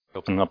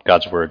Open up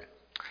God's Word.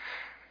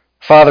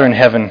 Father in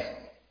heaven,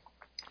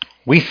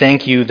 we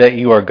thank you that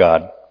you are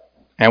God,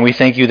 and we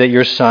thank you that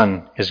your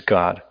Son is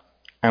God,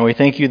 and we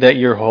thank you that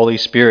your Holy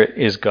Spirit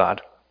is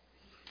God.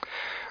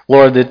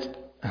 Lord, that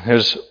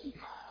there's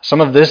some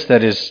of this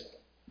that is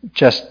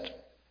just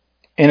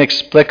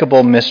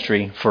inexplicable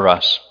mystery for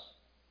us.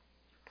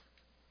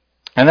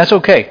 And that's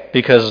okay,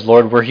 because,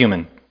 Lord, we're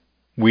human.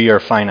 We are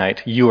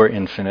finite. You are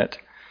infinite.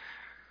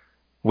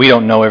 We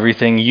don't know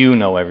everything. You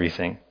know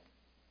everything.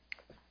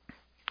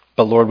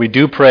 But Lord, we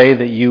do pray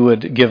that you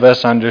would give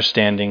us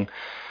understanding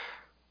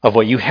of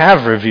what you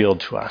have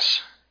revealed to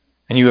us.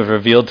 And you have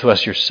revealed to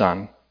us your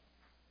Son.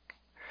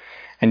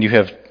 And you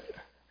have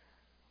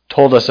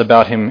told us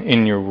about him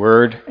in your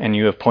word, and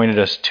you have pointed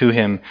us to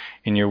him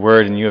in your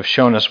word, and you have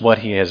shown us what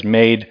he has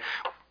made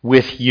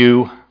with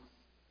you,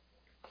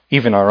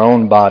 even our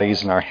own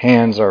bodies and our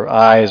hands, our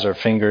eyes, our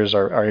fingers,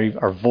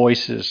 our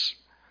voices.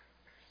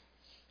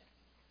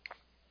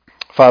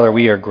 Father,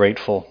 we are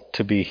grateful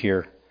to be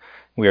here.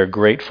 We are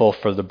grateful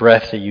for the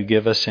breath that you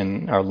give us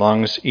in our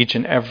lungs each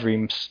and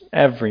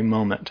every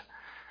moment.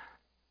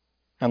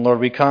 And Lord,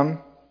 we come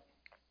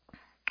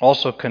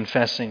also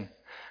confessing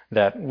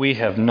that we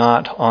have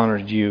not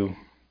honored you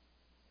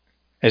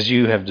as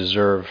you have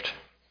deserved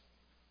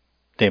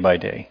day by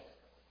day.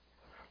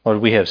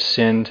 Lord, we have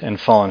sinned and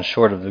fallen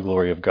short of the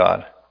glory of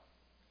God.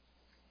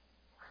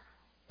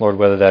 Lord,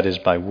 whether that is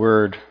by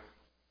word,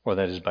 or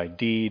that is by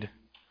deed,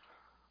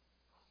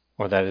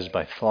 or that is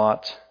by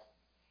thought,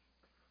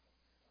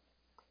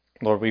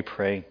 Lord, we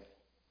pray,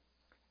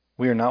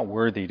 we are not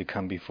worthy to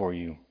come before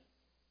you.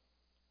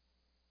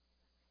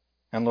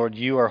 And Lord,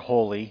 you are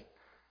holy,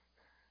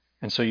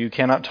 and so you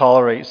cannot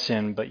tolerate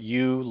sin, but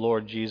you,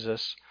 Lord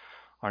Jesus,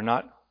 are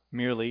not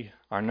merely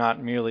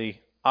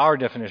our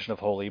definition of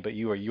holy, but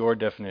you are your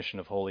definition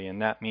of holy,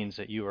 and that means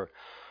that you are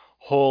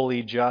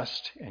wholly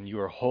just and you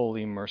are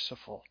wholly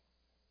merciful.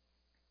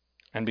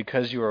 And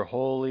because you are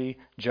wholly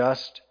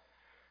just,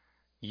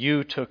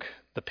 you took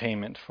the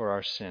payment for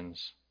our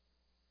sins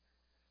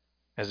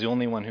as the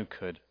only one who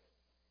could.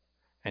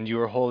 And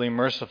you are wholly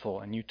merciful,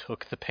 and you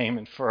took the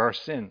payment for our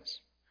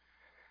sins,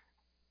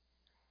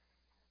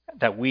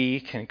 that we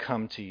can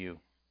come to you,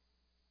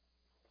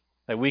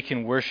 that we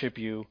can worship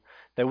you,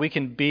 that we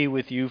can be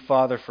with you,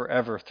 Father,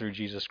 forever through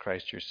Jesus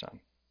Christ, your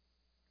Son.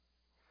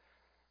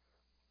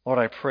 Lord,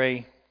 I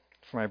pray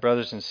for my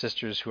brothers and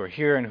sisters who are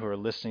here and who are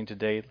listening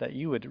today, that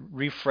you would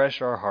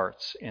refresh our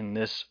hearts in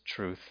this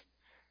truth.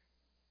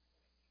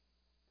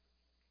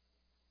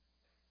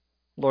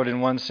 Lord,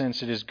 in one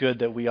sense, it is good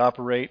that we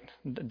operate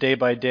day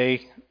by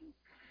day,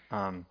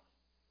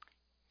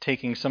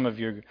 taking some of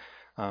your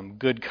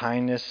good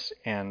kindness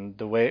and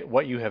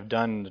what you have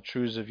done and the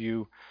truths of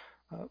you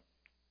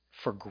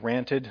for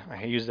granted.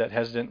 I use that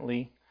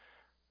hesitantly.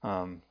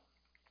 But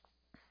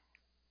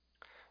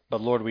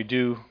Lord, we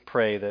do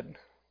pray that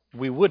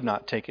we would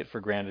not take it for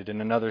granted in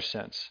another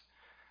sense,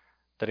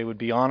 that it would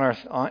be in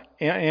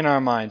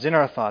our minds, in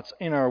our thoughts,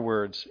 in our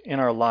words, in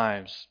our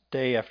lives,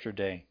 day after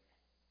day,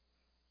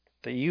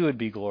 that you would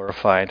be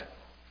glorified,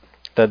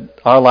 that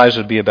our lives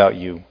would be about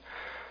you.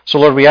 So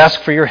Lord, we ask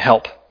for your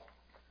help.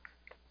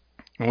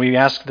 And we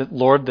ask that,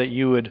 Lord, that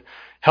you would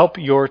help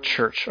your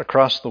church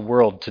across the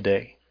world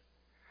today.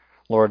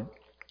 Lord,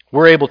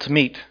 we're able to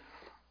meet.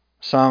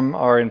 Some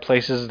are in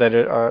places that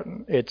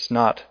it's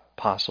not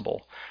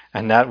possible.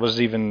 And that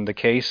was even the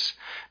case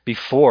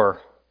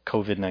before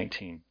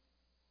COVID-19.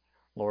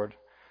 Lord,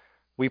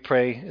 we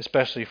pray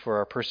especially for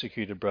our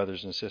persecuted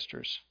brothers and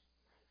sisters.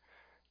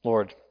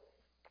 Lord,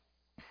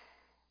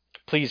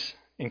 please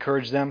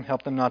encourage them,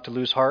 help them not to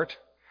lose heart,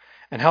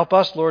 and help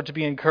us, Lord, to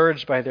be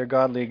encouraged by their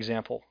godly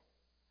example,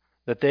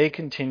 that they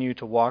continue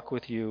to walk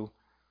with you,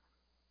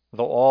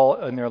 though all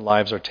in their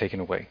lives are taken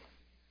away.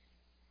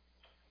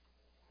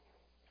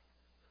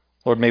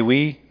 Lord, may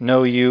we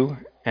know you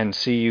and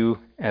see you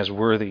as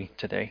worthy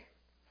today.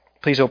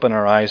 Please open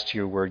our eyes to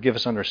your word. Give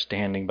us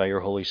understanding by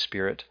your Holy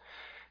Spirit.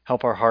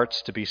 Help our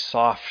hearts to be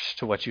soft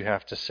to what you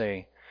have to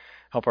say.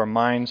 Help our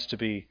minds to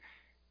be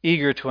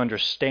eager to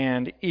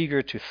understand,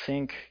 eager to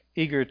think,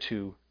 eager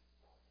to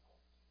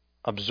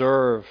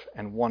observe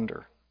and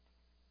wonder.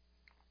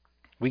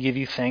 We give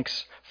you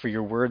thanks for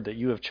your word that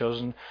you have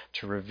chosen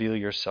to reveal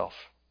yourself.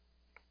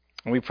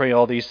 And we pray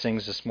all these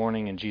things this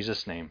morning in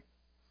Jesus' name.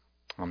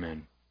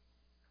 Amen.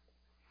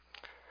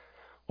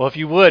 Well, if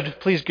you would,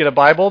 please get a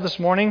Bible this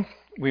morning.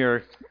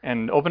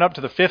 And open up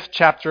to the 5th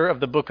chapter of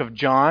the book of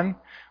John.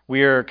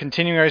 We are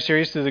continuing our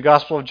series through the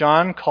Gospel of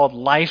John called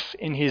Life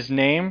in His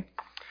Name.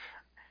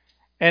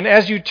 And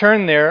as you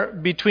turn there,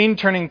 between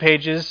turning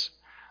pages,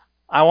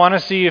 I want to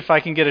see if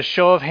I can get a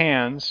show of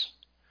hands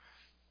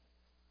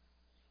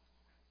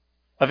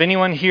of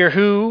anyone here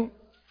who,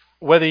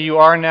 whether you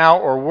are now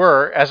or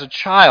were, as a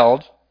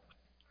child,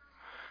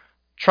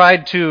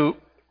 tried to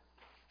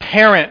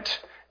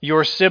parent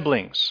your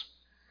siblings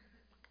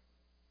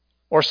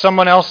or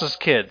someone else's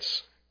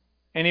kids.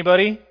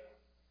 Anybody?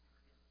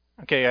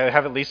 Okay, I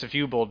have at least a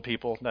few bold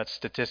people. That's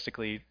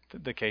statistically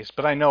the case.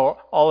 But I know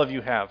all of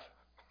you have.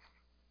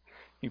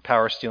 You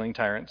power-stealing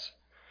tyrants.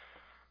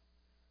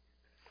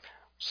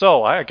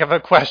 So, I have a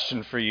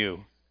question for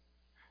you.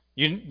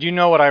 You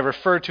know what I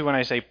refer to when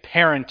I say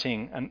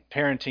parenting and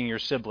parenting your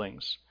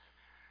siblings,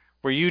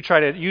 where you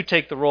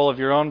take the role of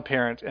your own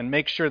parent and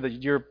make sure that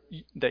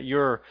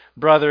your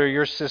brother,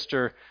 your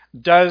sister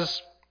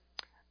does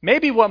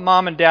maybe what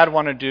mom and dad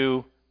want to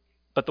do,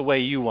 but the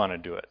way you want to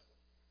do it.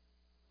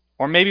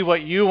 Or maybe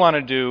what you want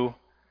to do,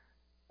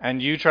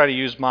 and you try to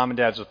use mom and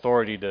dad's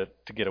authority to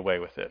get away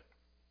with it.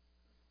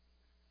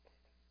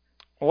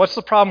 Well, what's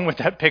the problem with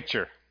that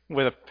picture?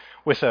 With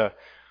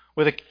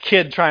a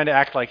kid trying to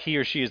act like he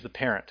or she is the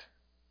parent?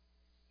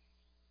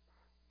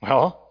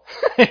 Well,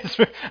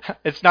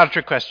 it's not a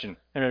trick question.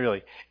 I mean,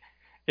 really.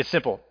 It's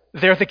simple.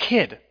 They're the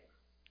kid.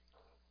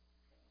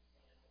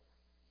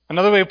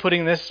 Another way of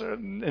putting this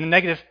in a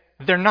negative,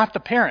 they're not the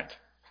parent.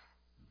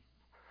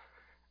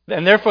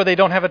 And therefore they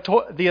don't have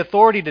the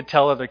authority to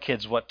tell other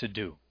kids what to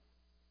do.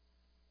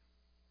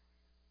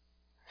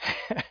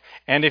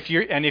 And if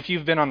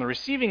you've been on the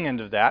receiving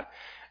end of that,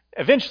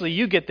 eventually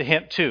you get the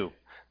hint too,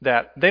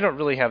 that they don't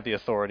really have the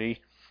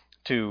authority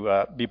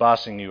to be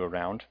bossing you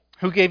around.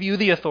 Who gave you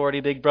the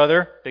authority, big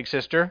brother, big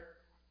sister?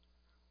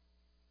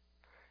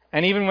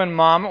 And even when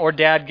mom or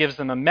dad gives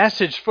them a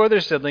message for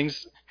their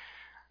siblings,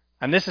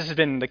 and this has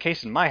been the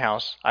case in my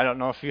house, I don't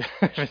know if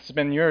it's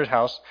been your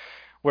house,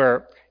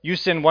 where you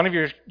send one of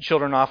your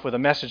children off with a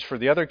message for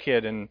the other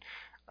kid, and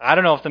I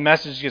don't know if the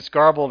message gets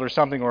garbled or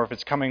something, or if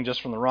it's coming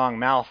just from the wrong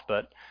mouth,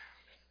 but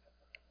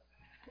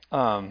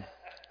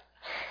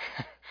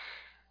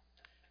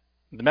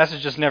the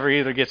message just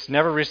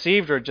never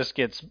received, or it just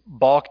gets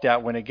balked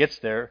at when it gets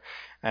there.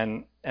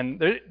 And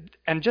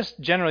just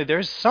generally,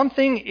 there's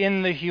something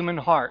in the human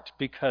heart,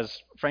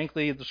 because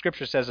frankly, the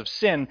Scripture says of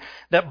sin,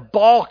 that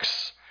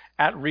balks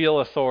at real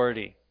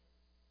authority.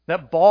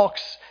 That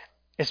balks,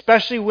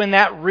 especially when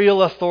that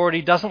real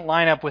authority doesn't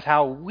line up with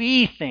how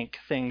we think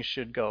things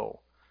should go.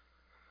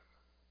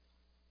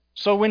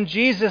 So when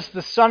Jesus,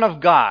 the Son of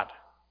God,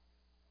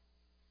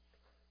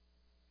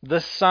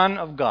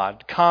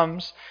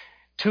 comes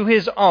to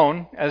his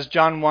own, as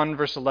John 1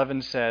 verse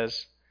 11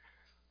 says,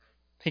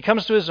 he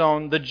comes to his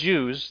own, the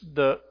Jews.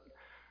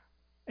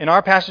 In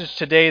our passage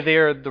today, they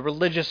are the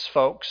religious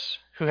folks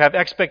who have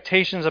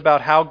expectations about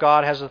how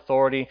God has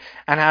authority,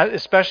 and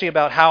especially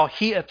about how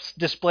he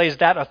displays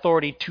that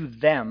authority to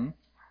them.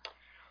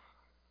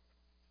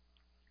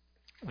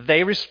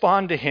 They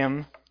respond to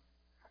him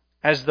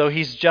as though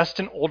he's just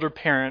an older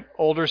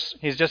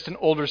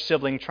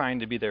sibling trying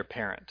to be their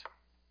parent.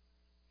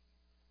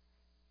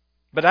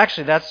 But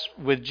actually,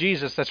 with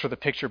Jesus, that's where the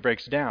picture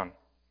breaks down.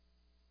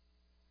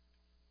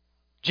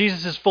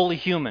 Jesus is fully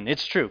human.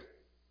 It's true.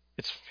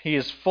 He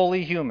is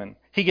fully human.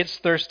 He gets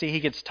thirsty. He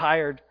gets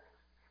tired.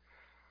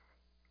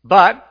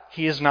 But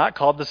he is not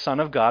called the Son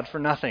of God for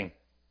nothing.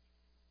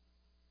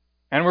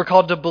 And we're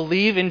called to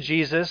believe in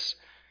Jesus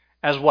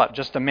as what?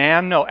 Just a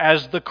man? No,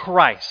 as the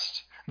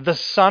Christ, the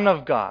Son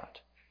of God.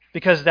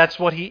 Because that's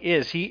what he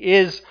is. He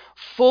is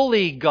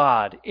fully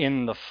God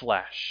in the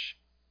flesh.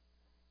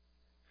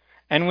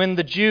 And when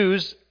the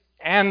Jews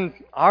and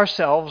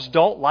ourselves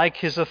don't like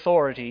his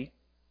authority,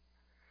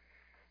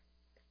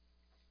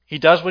 he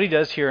does what he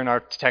does here in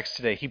our text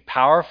today. He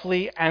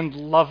powerfully and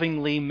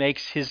lovingly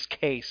makes his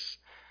case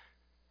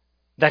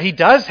that he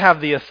does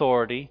have the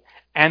authority,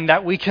 and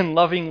that we can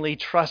lovingly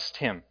trust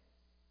him.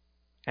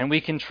 And we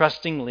can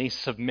trustingly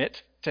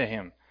submit to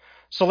him.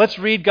 So let's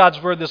read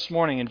God's word this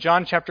morning in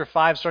John chapter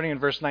 5, starting in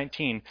verse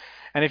 19.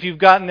 And if you've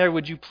gotten there,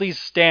 would you please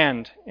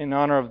stand in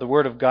honor of the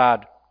word of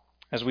God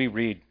as we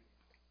read.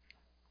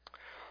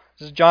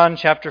 This is John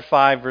chapter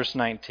 5, verse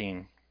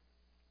 19.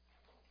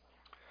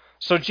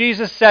 So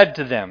Jesus said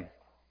to them,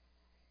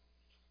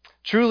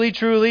 "Truly,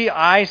 truly,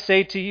 I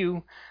say to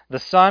you, the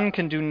Son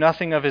can do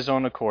nothing of his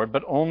own accord,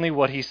 but only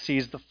what he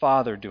sees the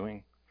Father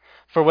doing.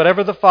 For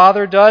whatever the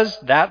Father does,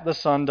 that the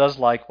Son does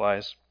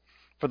likewise.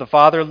 For the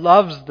Father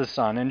loves the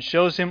Son and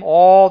shows him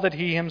all that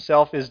he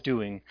himself is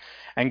doing.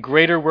 And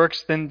greater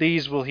works than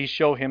these will he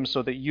show him,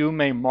 so that you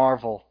may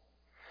marvel.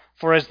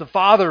 For as the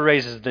Father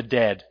raises the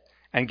dead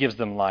and gives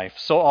them life,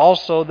 so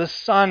also the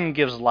Son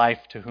gives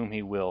life to whom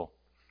he will.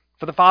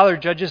 For the Father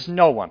judges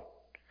no one,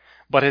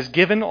 but has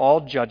given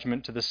all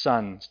judgment to the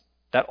Son,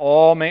 that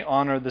all may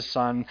honor the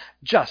Son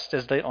just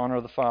as they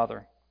honor the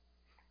Father.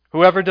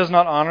 Whoever does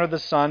not honor the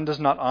Son does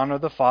not honor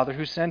the Father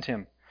who sent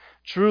him.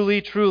 Truly,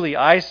 truly,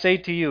 I say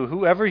to you,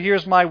 whoever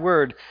hears my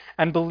word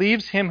and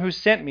believes him who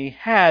sent me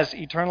has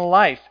eternal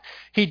life.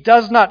 He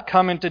does not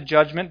come into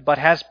judgment, but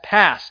has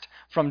passed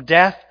from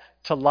death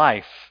to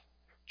life.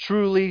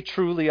 Truly,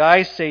 truly,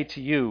 I say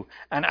to you,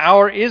 an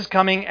hour is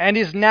coming and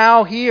is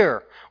now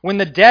here, when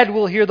the dead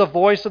will hear the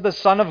voice of the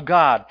Son of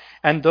God,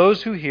 and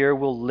those who hear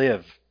will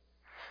live.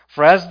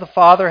 For as the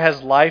Father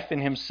has life in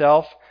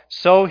himself,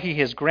 so he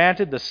has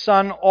granted the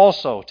Son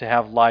also to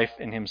have life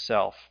in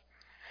himself.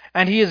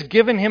 And he has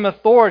given him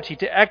authority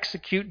to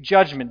execute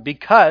judgment,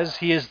 because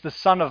he is the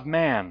Son of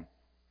Man.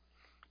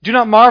 Do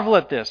not marvel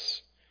at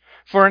this,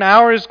 for an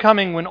hour is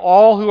coming when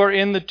all who are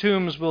in the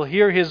tombs will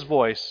hear his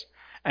voice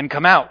and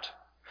come out,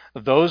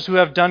 those who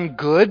have done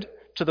good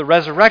to the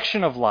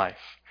resurrection of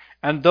life,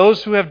 and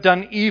those who have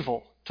done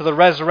evil to the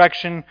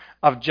resurrection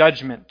of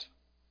judgment.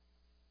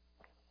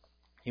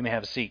 You may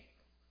have a seat.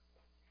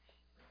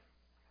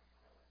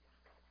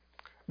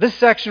 This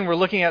section we're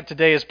looking at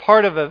today is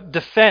part of a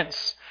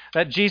defense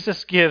that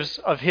Jesus gives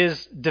of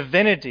his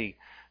divinity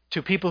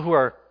to people who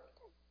are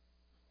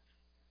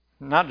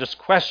not just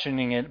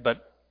questioning it,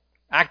 but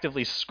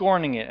actively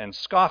scorning it and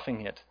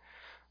scoffing it.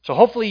 So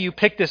hopefully you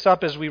picked this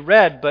up as we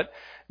read, but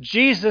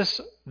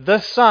Jesus, the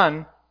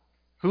Son,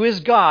 who is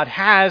God,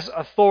 has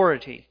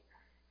authority.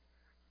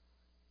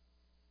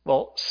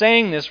 Well,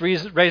 saying this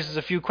raises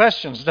a few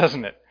questions,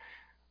 doesn't it?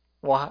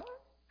 Well,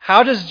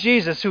 how does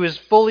Jesus, who is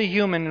fully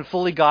human and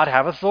fully God,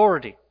 have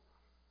authority?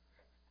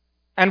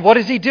 And what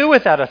does he do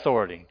with that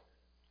authority?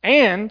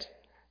 And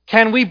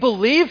can we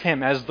believe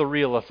him as the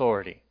real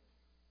authority?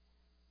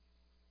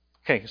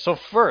 Okay, so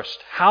first,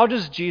 how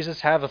does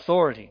Jesus have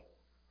authority?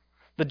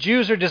 The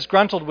Jews are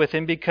disgruntled with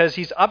him because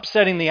he's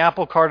upsetting the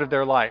apple cart of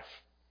their life.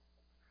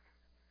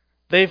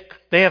 They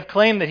have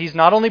claimed that he's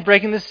not only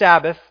breaking the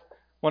Sabbath,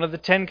 one of the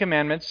 10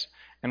 Commandments,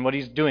 and what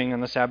he's doing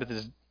on the Sabbath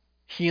is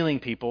healing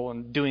people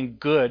and doing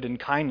good and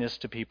kindness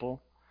to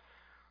people.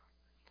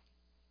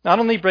 Not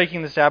only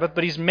breaking the Sabbath,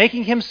 but he's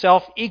making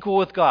himself equal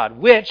with God,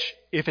 which,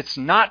 if it's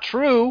not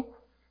true,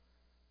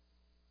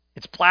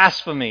 it's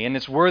blasphemy and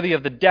it's worthy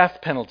of the death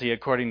penalty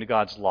according to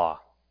God's law.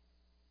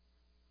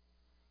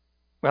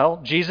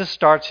 Well, Jesus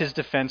starts his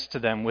defense to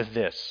them with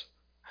this.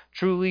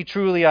 Truly,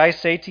 truly, I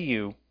say to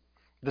you,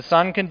 the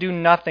Son can do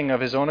nothing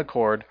of his own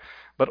accord,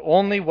 but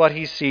only what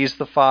he sees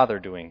the Father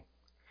doing.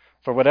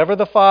 For whatever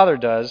the Father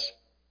does,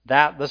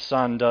 that the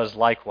Son does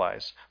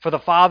likewise. For the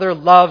Father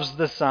loves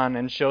the Son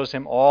and shows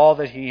him all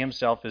that he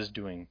himself is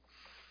doing.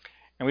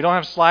 And we don't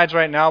have slides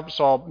right now,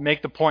 so I'll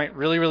make the point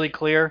really, really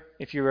clear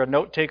if you're a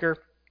note taker.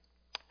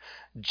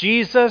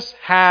 Jesus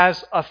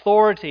has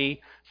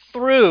authority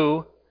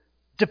through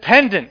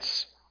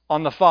dependence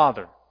on the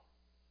Father.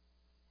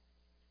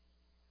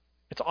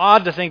 It's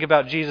odd to think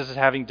about Jesus as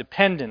having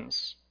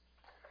dependence.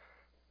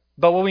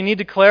 But what we need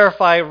to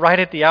clarify right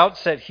at the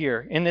outset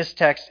here in this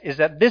text is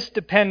that this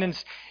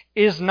dependence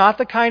is not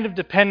the kind of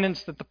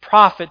dependence that the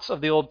prophets of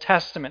the Old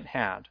Testament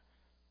had,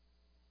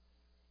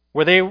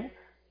 where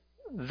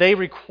they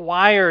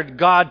required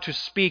God to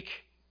speak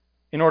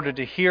in order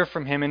to hear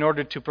from him, in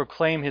order to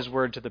proclaim his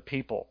word to the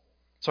people.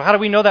 So how do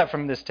we know that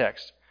from this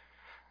text?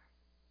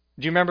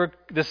 Do you remember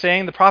the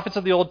saying? The prophets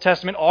of the Old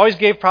Testament always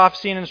gave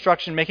prophecy and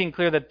instruction, making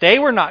clear that they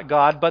were not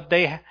God, but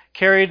they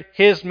carried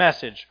his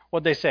message.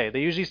 What'd they say? They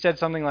usually said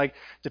something like,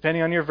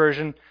 depending on your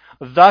version,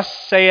 "Thus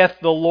saith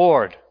the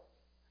Lord."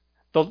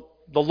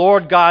 The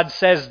Lord God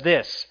says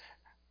this.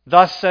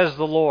 Thus says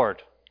the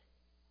Lord.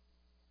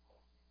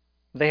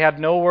 They had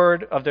no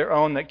word of their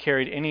own that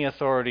carried any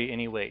authority,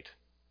 any weight.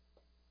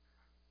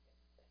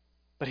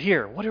 But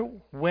here,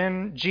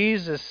 when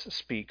Jesus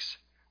speaks,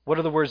 what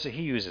are the words that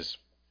he uses?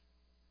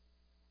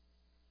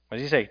 What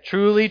does he say?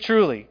 Truly,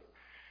 truly.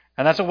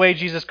 And that's a way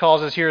Jesus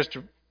calls us hearers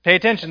to pay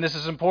attention. This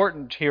is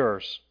important,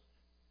 hearers.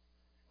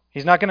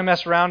 He's not going to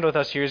mess around with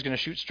us here. He's going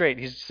to shoot straight.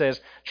 He says,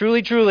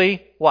 truly,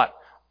 truly, what?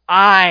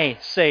 I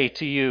say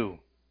to you.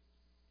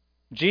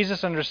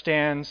 Jesus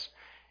understands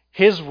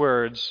his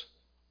words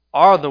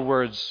are the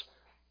words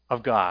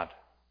of God.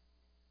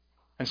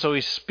 And so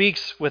he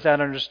speaks with that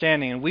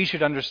understanding, and we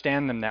should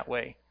understand them that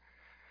way.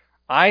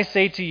 I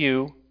say to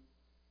you,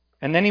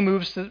 and then he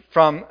moves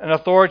from an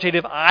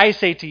authoritative I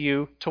say to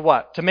you to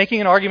what? To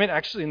making an argument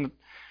actually in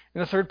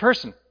the third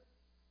person.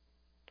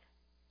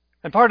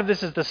 And part of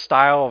this is the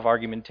style of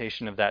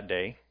argumentation of that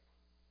day.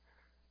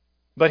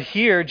 But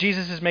here,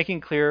 Jesus is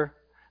making clear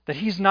that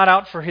he's not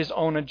out for his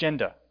own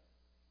agenda,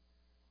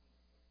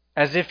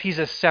 as if he's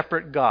a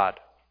separate God,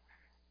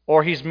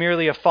 or he's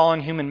merely a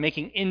fallen human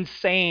making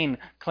insane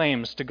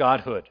claims to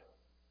godhood.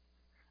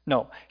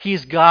 No,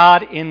 he's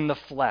God in the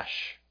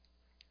flesh,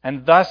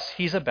 and thus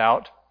he's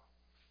about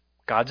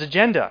God's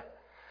agenda.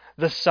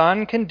 The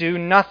Son can do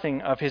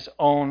nothing of his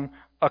own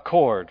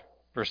accord,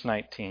 verse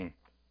 19,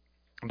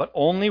 but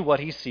only what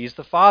he sees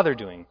the Father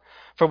doing.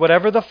 For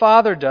whatever the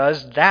Father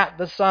does, that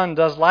the Son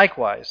does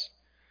likewise.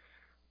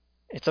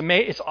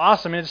 It's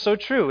awesome, and it's so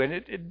true, and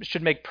it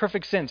should make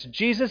perfect sense.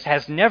 Jesus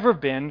has never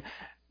been,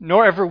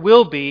 nor ever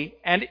will be,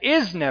 and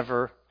is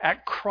never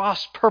at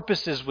cross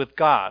purposes with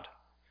God,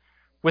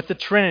 with the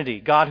Trinity,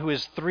 God who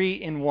is three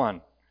in one.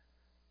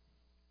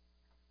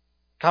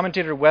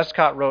 Commentator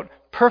Westcott wrote,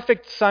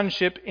 perfect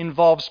sonship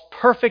involves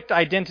perfect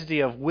identity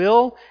of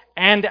will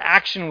and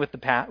action with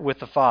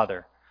the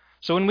Father.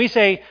 So when we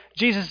say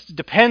Jesus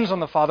depends on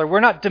the Father,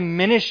 we're not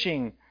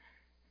diminishing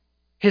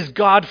his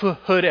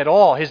godhood at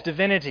all, his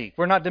divinity.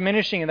 We're not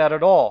diminishing that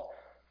at all.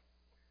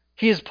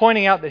 He is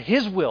pointing out that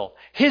his will,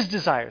 his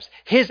desires,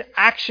 his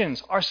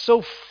actions are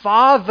so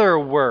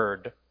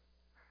Fatherward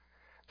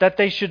that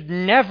they should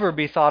never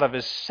be thought of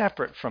as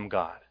separate from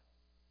God.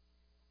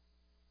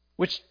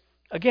 Which,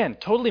 again,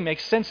 totally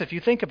makes sense if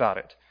you think about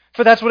it.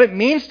 For that's what it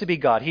means to be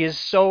God.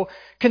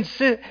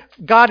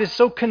 God is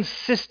so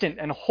consistent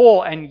and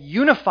whole and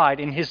unified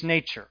in his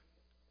nature.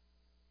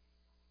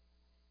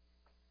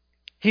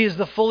 He is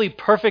the fully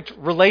perfect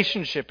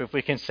relationship, if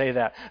we can say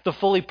that. The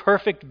fully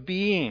perfect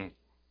being.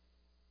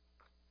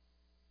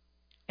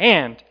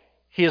 And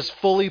He is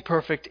fully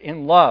perfect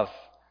in love.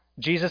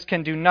 Jesus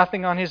can do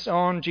nothing on His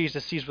own.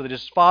 Jesus sees what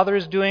His Father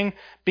is doing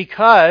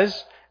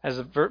because, as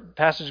the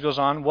passage goes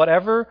on,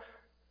 for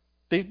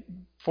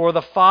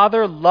the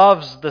Father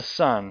loves the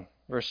Son,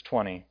 verse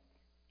 20,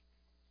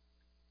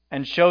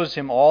 and shows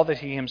Him all that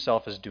He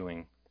Himself is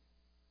doing.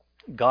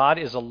 God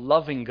is a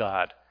loving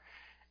God,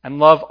 and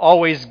love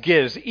always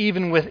gives,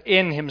 even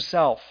within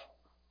Himself.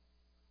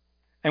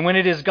 And when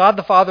it is God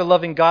the Father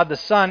loving God the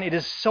Son, it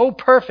is so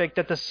perfect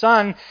that the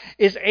Son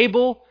is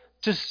able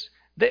to,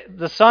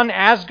 the Son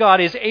as God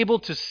is able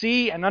to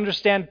see and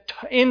understand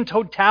in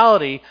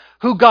totality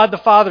who God the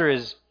Father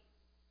is.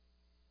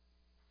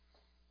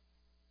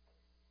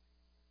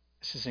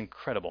 This is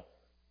incredible.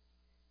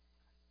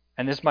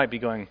 And this might be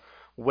going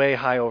way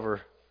high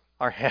over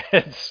our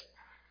heads.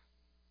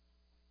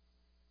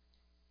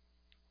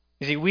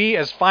 You see, we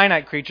as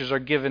finite creatures are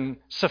given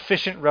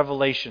sufficient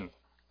revelation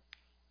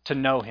to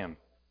know Him.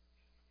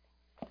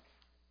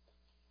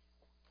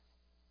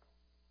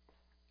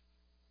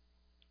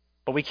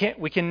 But we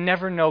can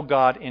never know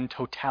God in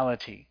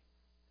totality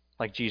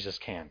like Jesus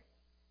can.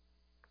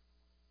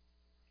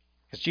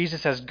 Because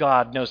Jesus as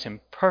God knows Him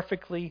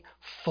perfectly,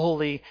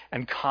 fully,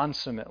 and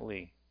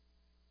consummately.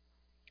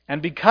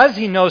 And because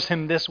He knows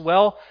Him this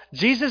well,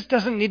 Jesus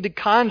doesn't need to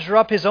conjure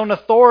up His own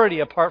authority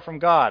apart from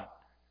God.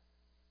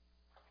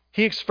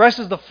 He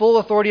expresses the full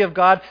authority of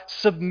God,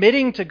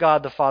 submitting to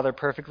God the Father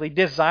perfectly,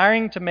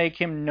 desiring to make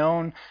Him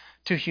known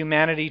to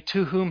humanity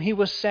to whom He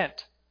was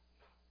sent.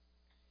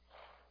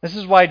 This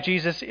is why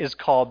Jesus is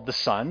called the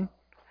Son,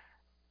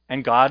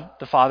 and God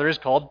the Father is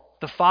called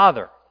the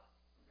Father.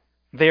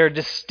 They are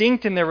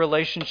distinct in their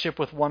relationship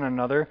with one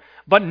another,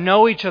 but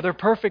know each other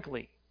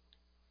perfectly.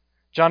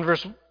 John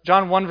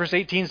 1 verse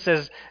 18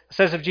 says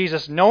of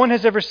Jesus, "No one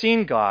has ever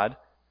seen God.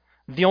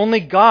 The only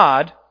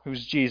God,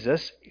 who's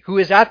Jesus, who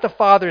is at the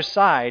Father's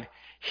side,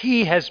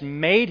 He has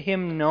made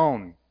Him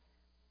known."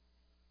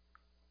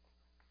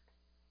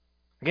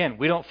 Again,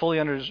 we don't fully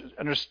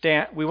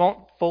understand. We won't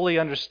fully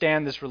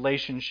understand this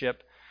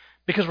relationship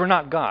because we're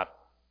not God.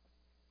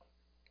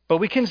 But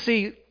we can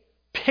see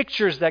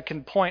pictures that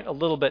can point a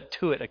little bit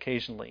to it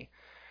occasionally.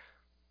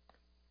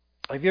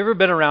 Have you ever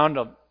been around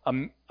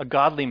a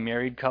godly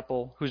married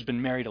couple who's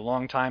been married a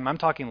long time? I'm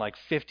talking like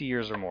 50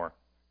 years or more.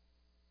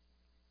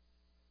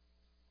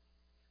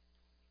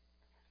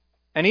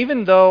 And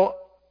even though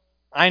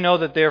I know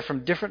that they're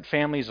from different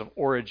families of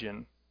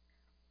origin,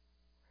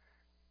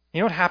 you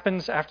know what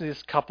happens after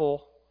this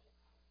couple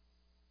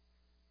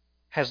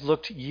has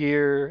looked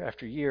year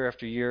after year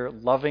after year,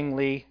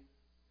 lovingly,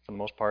 for the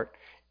most part,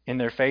 in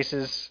their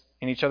faces,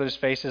 in each other's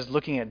faces,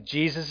 looking at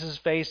Jesus'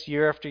 face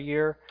year after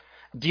year,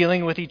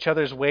 dealing with each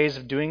other's ways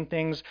of doing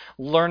things,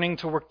 learning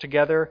to work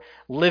together,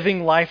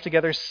 living life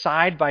together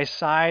side by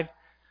side.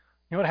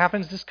 You know what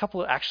happens? This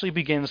couple actually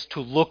begins to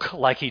look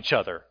like each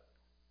other.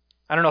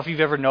 I don't know if you've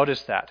ever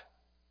noticed that.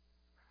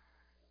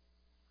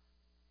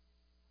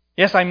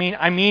 Yes, I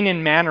mean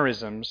in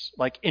mannerisms,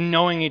 like in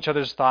knowing each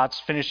other's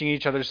thoughts, finishing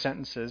each other's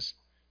sentences,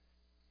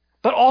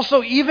 but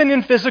also even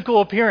in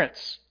physical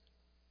appearance.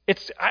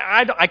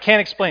 I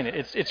can't explain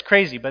it. It's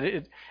crazy, but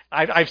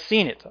I've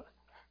seen it,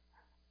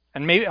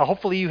 and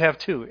hopefully you have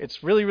too.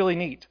 It's really, really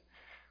neat.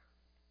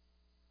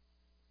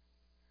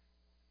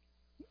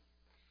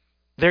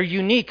 They're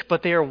unique,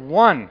 but they are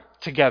one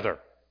together.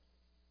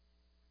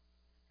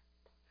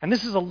 And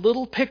this is a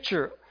little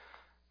picture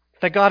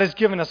that God has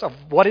given us of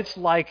what it's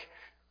like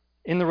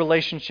in the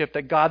relationship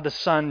that God the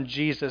Son,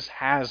 Jesus,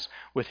 has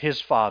with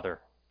His Father.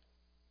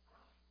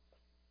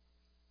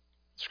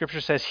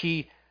 Scripture says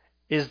He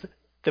is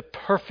the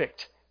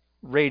perfect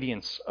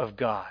radiance of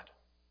God.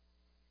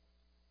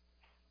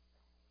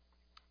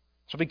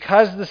 So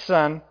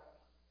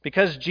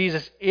because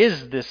Jesus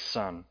is this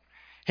Son,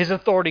 His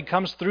authority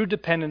comes through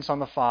dependence on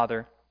the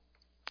Father,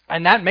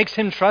 and that makes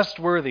Him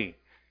trustworthy.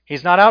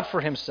 He's not out for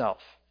Himself.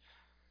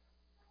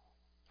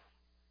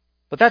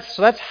 But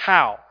that's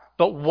how.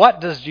 But what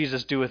does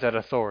Jesus do with that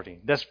authority?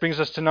 This brings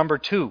us to number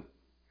 2.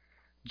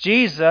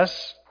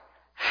 Jesus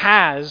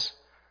has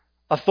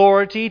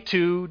authority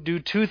to do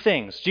 2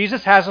 things.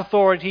 Jesus has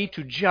authority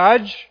to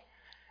judge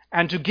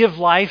and to give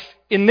life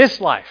in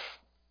this life.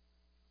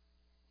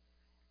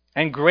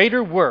 And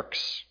greater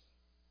works,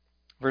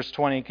 verse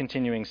 20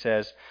 continuing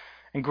says,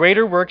 "And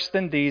greater works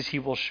than these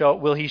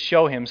will He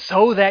show him,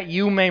 so that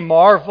you may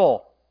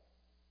marvel."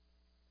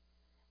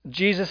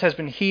 Jesus has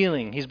been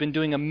healing. He's been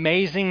doing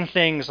amazing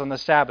things on the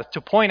Sabbath to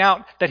point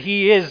out that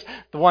He is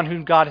the one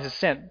whom God has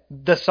sent,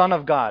 the Son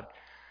of God.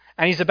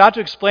 And He's about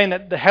to explain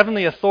that the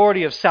heavenly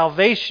authority of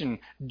salvation,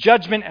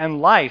 judgment, and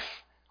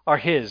life are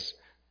His.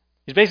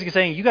 He's basically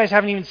saying, you guys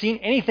haven't even seen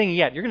anything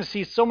yet. You're going to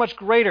see so much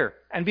greater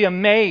and be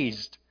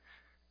amazed.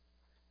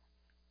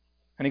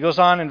 And He goes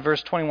on in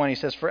verse 21, He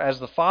says, "For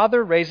as the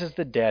Father raises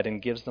the dead and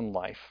gives them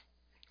life,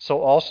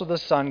 so also the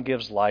Son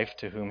gives life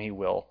to whom He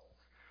will.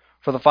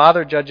 For the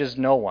Father judges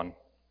no one,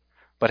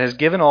 but has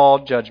given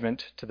all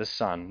judgment to the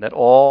Son, that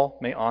all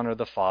may honor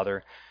the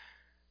Father.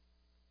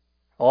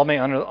 All may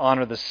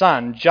honor the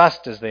Son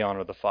just as they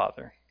honor the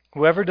Father.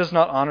 Whoever does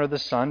not honor the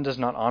Son does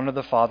not honor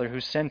the Father who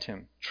sent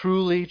him.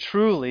 Truly,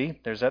 truly,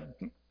 there's that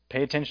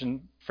pay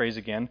attention phrase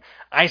again,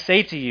 I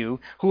say to you,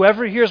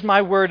 whoever hears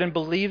my word and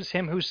believes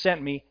him who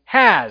sent me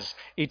has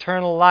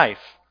eternal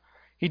life.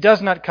 He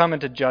does not come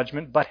into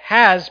judgment, but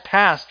has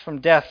passed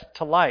from death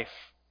to life.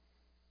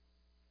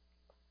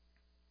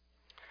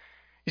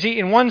 You see,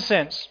 in one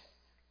sense,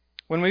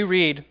 when we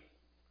read,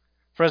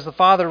 for as the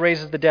Father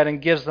raises the dead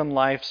and gives them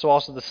life, so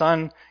also the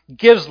Son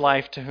gives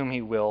life to whom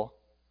he will.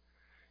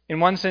 In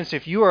one sense,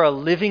 if you are a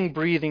living,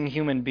 breathing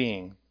human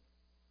being,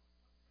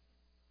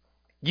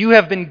 you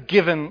have been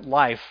given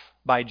life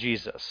by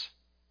Jesus,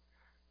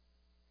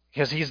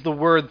 because he's the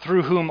Word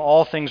through whom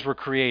all things were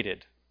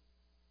created.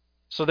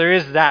 So there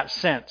is that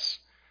sense.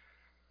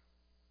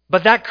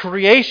 But that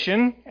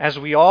creation, as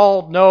we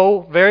all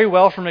know very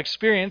well from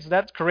experience,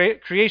 that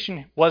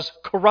creation was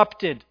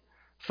corrupted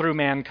through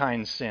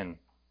mankind's sin.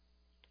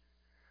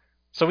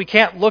 So we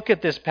can't look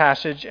at this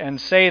passage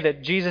and say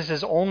that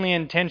Jesus' only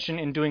intention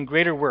in doing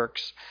greater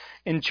works,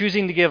 in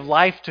choosing to give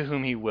life to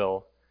whom he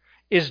will,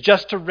 is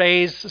just to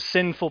raise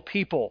sinful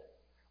people,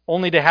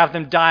 only to have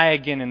them die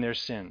again in their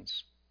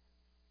sins.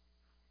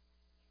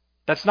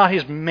 That's not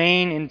his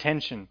main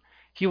intention.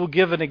 He will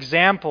give an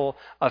example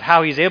of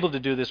how he's able to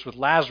do this with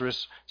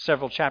Lazarus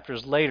several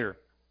chapters later.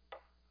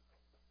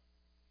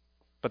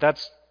 But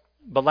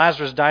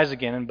Lazarus dies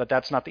again, but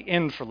that's not the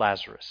end for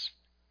Lazarus.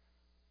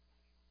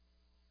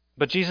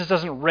 But Jesus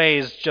doesn't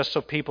raise just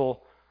so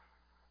people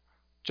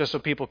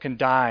can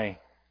die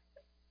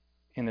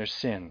in their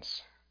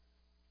sins.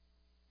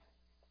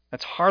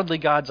 That's hardly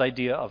God's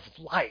idea of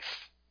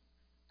life.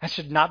 That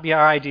should not be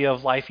our idea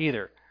of life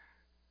either.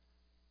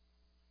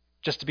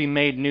 Just to be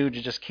made new,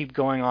 to just keep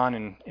going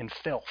on in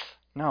filth.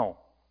 No.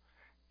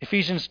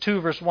 Ephesians 2,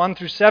 verse 1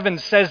 through 7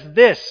 says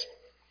this,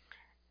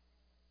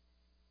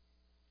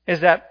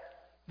 is that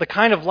the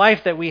kind of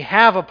life that we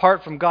have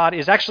apart from God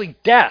is actually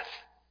death.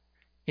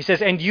 He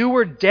says, and you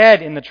were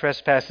dead in the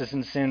trespasses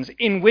and sins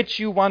in which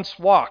you once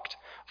walked,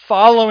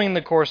 following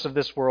the course of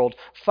this world,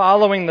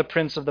 following the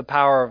prince of the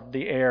power of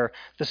the air,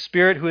 the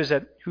spirit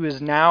who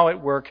is now at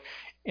work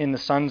in the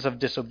sons of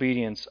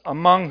disobedience,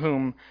 among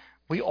whom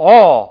we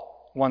all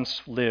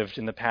once lived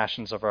in the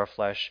passions of our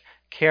flesh,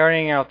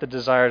 carrying out the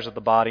desires of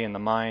the body and the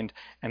mind,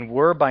 and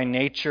were by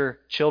nature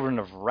children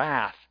of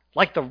wrath,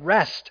 like the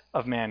rest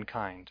of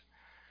mankind.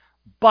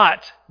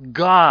 But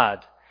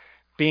God,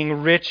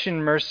 being rich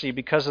in mercy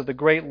because of the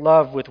great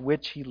love with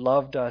which he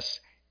loved us,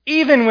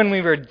 even when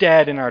we were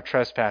dead in our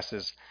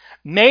trespasses,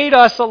 made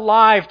us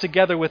alive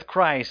together with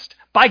Christ.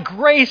 By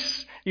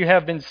grace you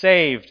have been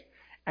saved,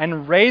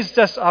 and raised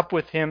us up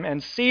with him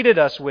and seated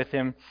us with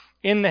him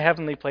in the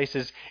heavenly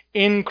places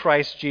in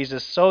Christ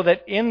Jesus, so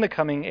that in the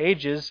coming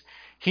ages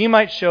he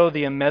might show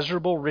the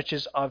immeasurable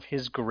riches of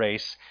his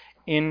grace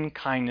in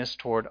kindness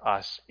toward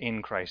us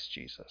in Christ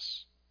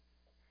Jesus.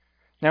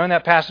 Now in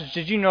that passage,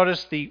 did you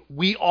notice the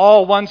we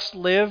all once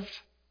lived?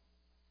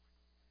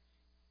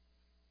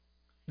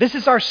 This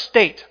is our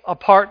state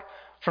apart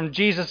from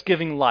Jesus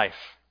giving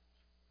life,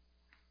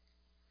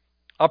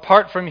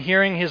 apart from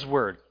hearing his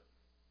word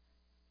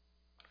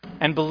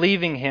and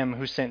believing him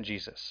who sent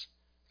Jesus.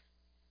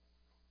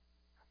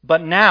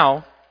 But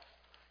now,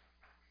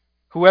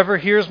 whoever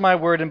hears my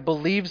word and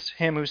believes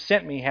him who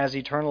sent me has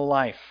eternal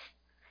life.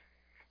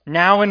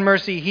 Now in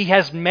mercy he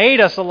has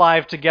made us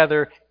alive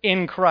together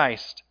in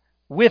Christ,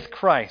 with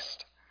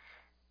Christ.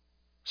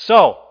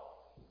 So,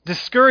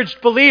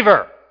 discouraged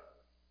believer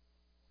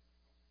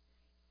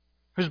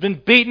who's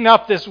been beaten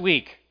up this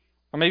week,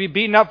 or maybe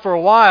beaten up for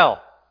a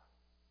while,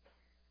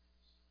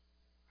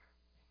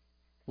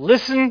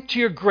 listen to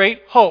your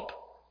great hope.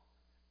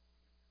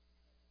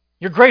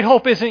 Your great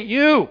hope isn't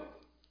you.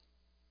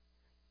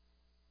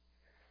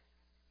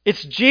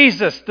 It's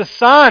Jesus, the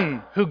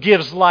Son, who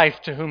gives life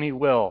to whom he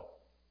will.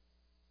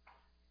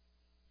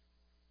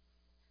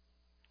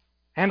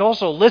 And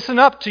also, listen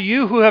up to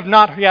you who have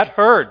not yet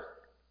heard.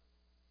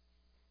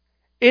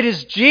 It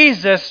is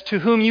Jesus to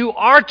whom you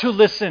are to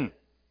listen,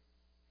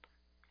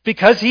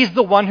 because he's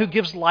the one who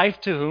gives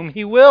life to whom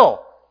he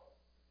will.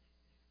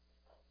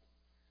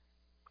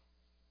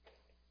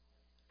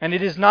 And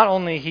it is not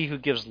only he who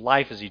gives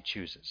life as he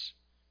chooses.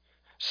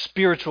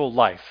 Spiritual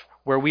life,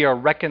 where we are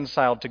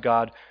reconciled to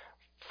God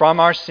from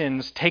our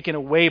sins, taken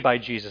away by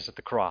Jesus at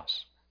the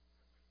cross.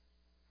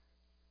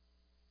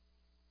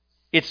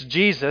 It's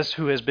Jesus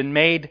who has been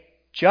made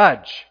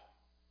judge,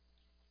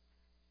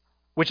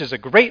 which is a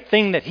great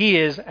thing that he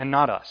is and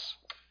not us.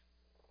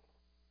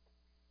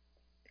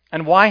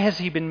 And why has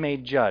he been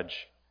made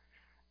judge?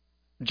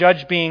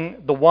 Judge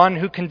being the one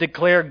who can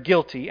declare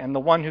guilty and the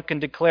one who can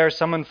declare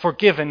someone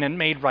forgiven and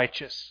made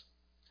righteous.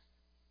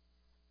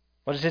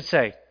 What does it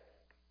say?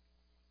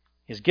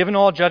 He has given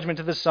all judgment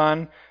to the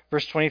Son,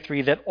 verse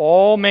 23, that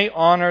all may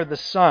honor the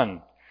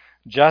Son,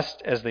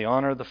 just as they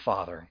honor the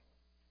Father.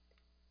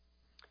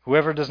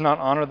 Whoever does not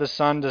honor the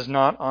Son does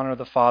not honor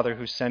the Father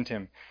who sent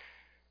him.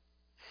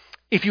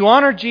 If you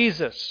honor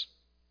Jesus,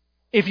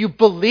 if you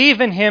believe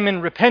in him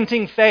in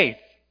repenting faith,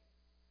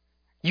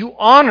 you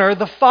honor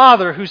the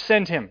Father who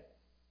sent him.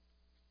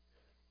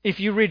 If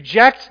you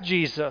reject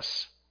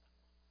Jesus,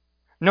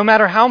 no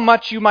matter how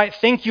much you might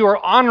think you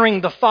are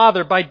honoring the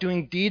Father by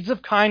doing deeds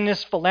of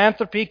kindness,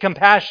 philanthropy,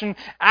 compassion,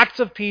 acts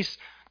of peace,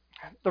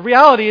 the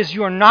reality is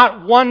you are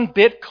not one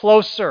bit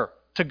closer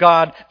to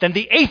God than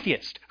the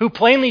atheist who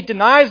plainly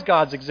denies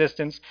God's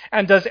existence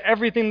and does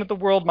everything that the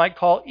world might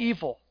call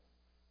evil.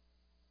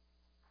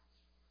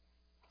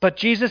 But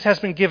Jesus has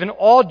been given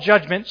all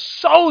judgment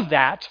so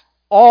that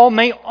all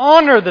may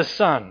honor the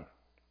Son.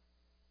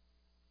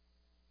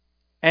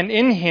 And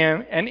in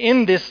him, and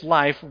in this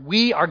life,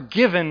 we are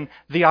given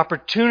the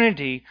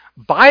opportunity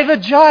by the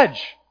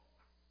judge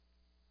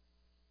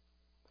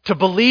to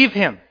believe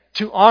him,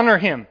 to honor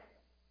him.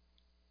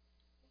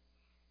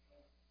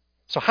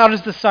 So how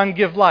does the Son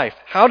give life?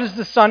 How does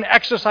the Son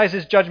exercise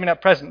his judgment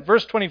at present?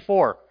 Verse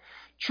 24.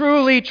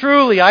 Truly,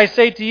 truly, I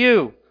say to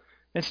you.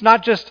 It's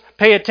not just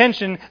pay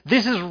attention.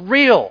 This is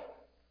real.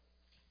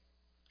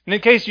 And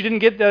in case you didn't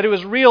get that it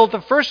was real at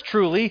the first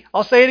truly,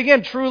 I'll say it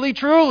again. Truly,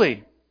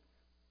 truly.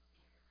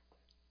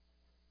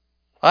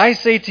 I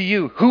say to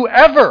you,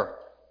 whoever,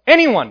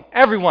 anyone,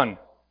 everyone,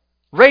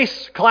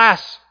 race,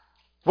 class,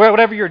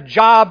 whatever your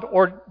job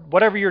or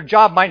whatever your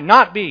job might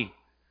not be,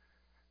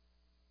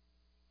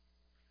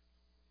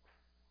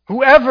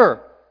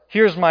 whoever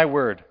hears my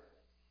word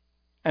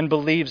and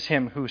believes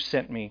him who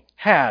sent me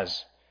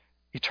has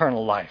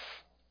eternal life.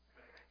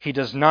 He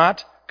does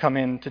not come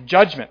into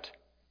judgment,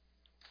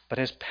 but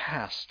has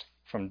passed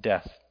from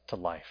death to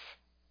life.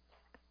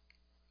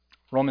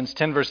 Romans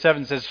 10 verse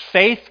 7 says,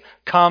 faith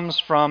comes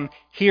from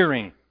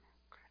hearing,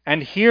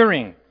 and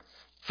hearing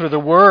through the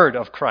word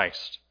of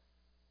Christ.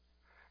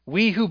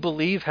 We who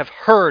believe have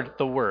heard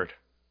the word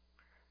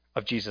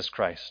of Jesus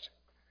Christ.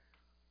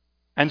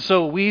 And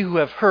so we who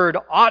have heard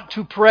ought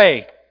to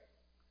pray,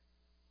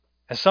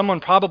 as someone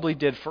probably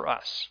did for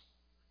us.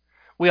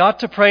 We ought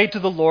to pray to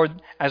the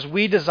Lord as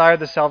we desire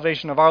the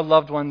salvation of our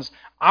loved ones,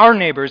 our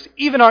neighbors,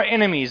 even our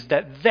enemies,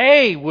 that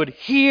they would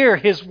hear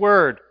his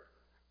word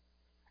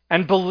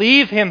and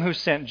believe him who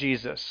sent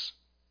Jesus.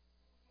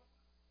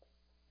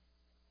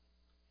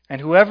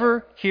 And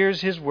whoever hears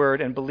his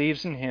word and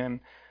believes in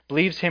him,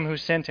 believes him who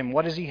sent him,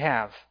 what does he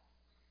have?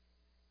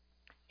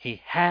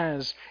 He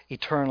has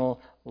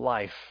eternal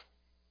life.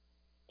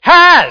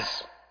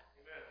 Has!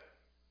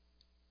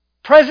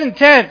 Present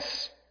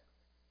tense.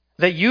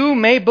 That you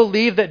may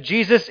believe that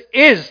Jesus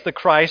is the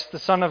Christ, the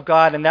Son of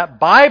God, and that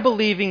by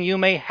believing you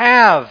may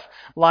have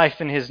life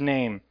in his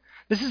name.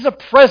 This is a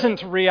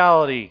present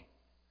reality.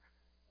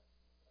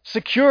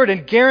 Secured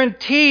and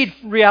guaranteed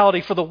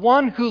reality for the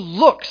one who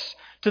looks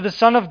to the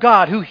Son of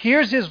God, who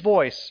hears his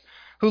voice,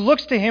 who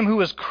looks to him who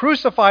was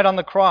crucified on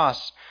the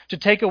cross to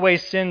take away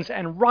sins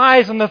and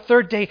rise on the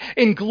third day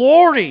in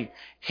glory.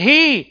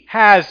 He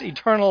has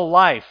eternal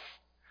life.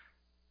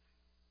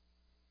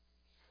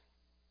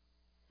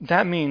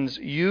 That means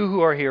you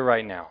who are here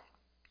right now,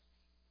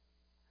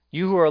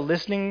 you who are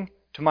listening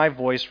to my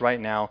voice right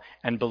now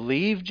and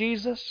believe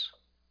Jesus,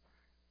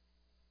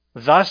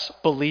 thus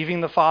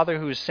believing the Father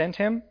who sent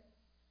him,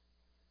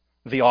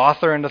 the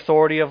author and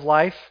authority of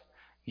life,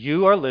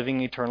 you are living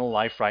eternal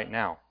life right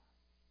now.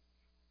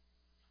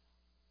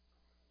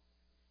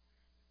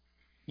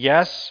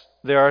 Yes,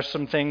 there are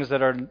some things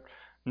that are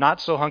not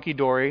so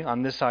hunky-dory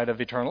on this side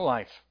of eternal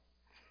life.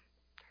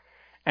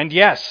 And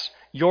yes,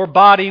 your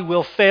body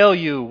will fail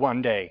you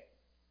one day.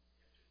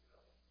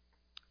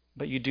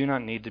 But you do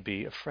not need to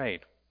be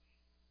afraid.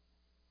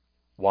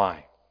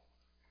 Why?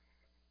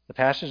 The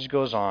passage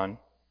goes on.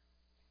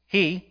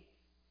 He,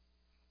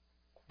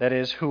 that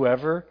is,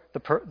 whoever,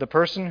 the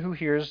person who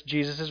hears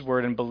Jesus'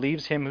 word and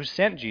believes him who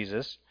sent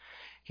Jesus,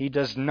 he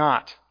does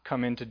not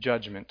come into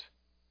judgment,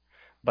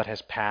 but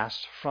has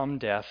passed from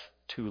death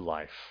to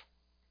life.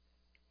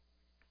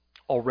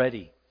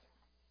 Already.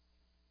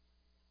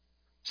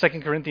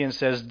 2 Corinthians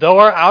says, though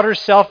our outer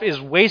self is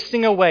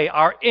wasting away,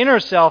 our inner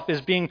self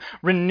is being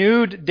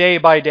renewed day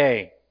by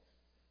day.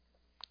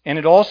 And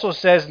it also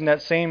says in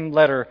that same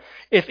letter,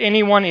 if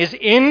anyone is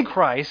in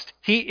Christ,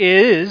 he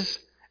is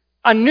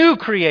a new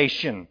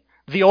creation.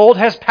 The old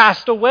has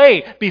passed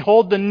away.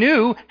 Behold, the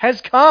new has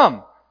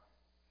come.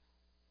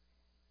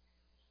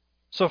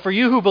 So for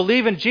you who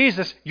believe in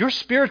Jesus, your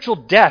spiritual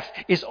death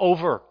is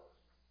over.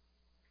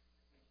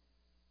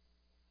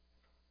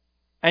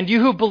 And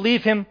you who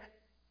believe him,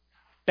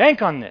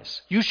 bank on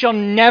this. You shall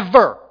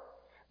never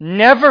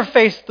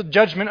face the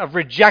judgment of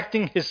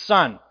rejecting his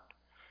Son.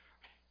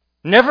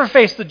 Never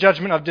face the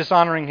judgment of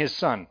dishonoring his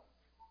Son,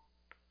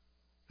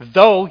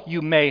 though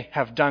you may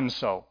have done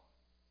so.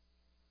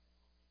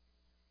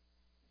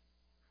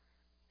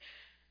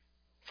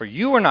 For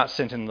you were not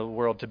sent into the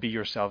world to be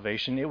your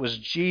salvation. It was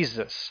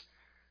Jesus,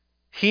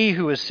 he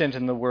who is sent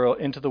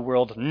into the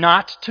world,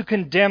 not to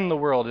condemn the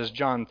world, as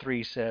John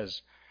 3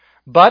 says,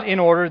 but in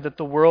order that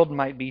the world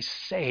might be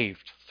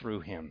saved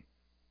through him.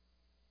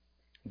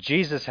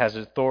 Jesus has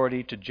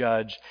authority to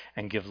judge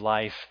and give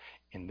life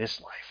in this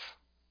life.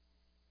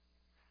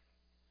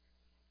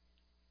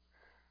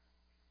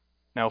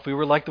 Now, if we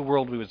were like the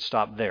world, we would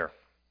stop there.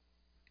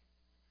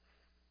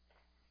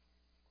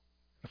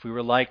 If we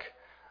were like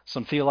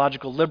some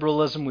theological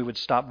liberalism, we would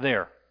stop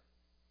there.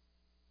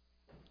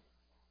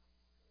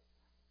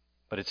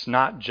 But it's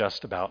not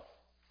just about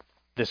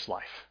this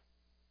life.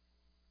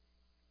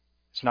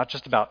 It's not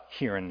just about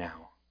here and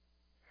now.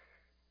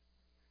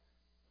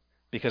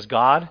 Because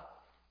God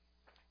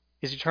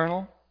is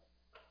eternal,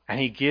 and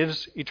He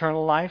gives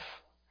eternal life,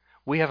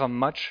 we have a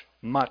much,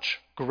 much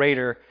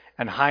greater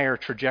and higher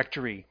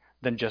trajectory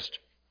than just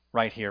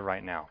right here,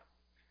 right now.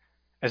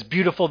 As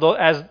beautiful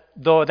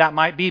though that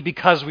might be,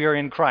 because we are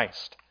in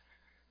Christ.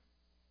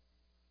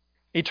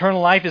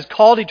 Eternal life is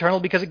called eternal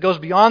because it goes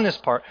beyond this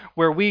part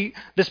where we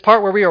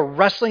are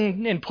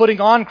wrestling and putting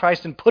on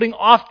Christ and putting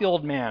off the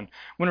old man.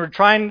 When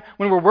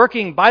we're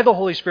working by the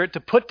Holy Spirit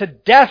to put to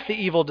death the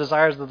evil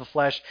desires of the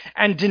flesh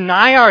and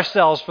deny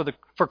ourselves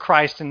for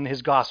Christ and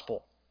His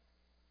gospel.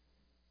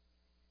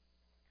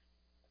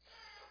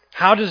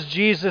 How does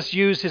Jesus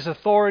use His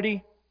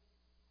authority?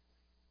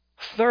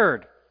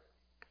 Third,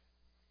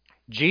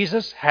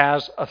 Jesus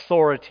has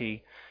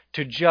authority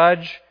to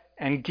judge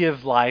and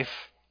give life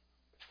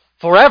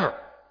forever.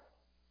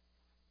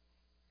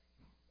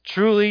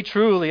 Truly,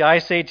 truly, I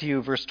say to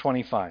you, verse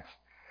 25,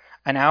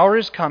 an hour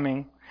is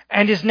coming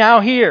and is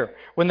now here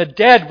when the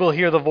dead will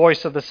hear the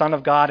voice of the Son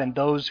of God, and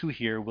those who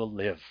hear will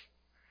live.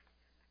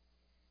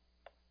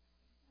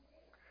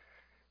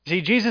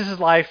 See, Jesus'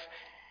 life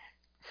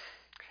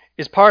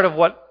is part of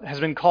what has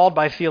been called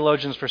by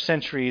theologians for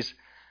centuries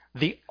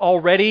the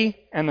already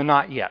and the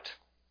not yet.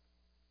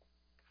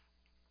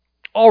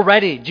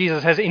 Already,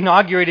 Jesus has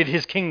inaugurated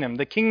His kingdom.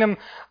 The kingdom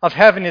of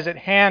heaven is at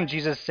hand,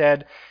 Jesus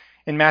said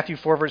in Matthew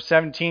 4, verse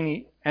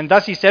 17. And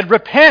thus He said,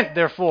 repent,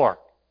 therefore.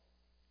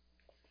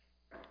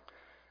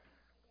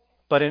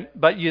 But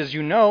as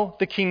you know,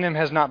 the kingdom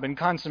has not been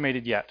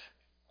consummated yet.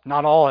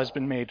 Not all has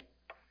been made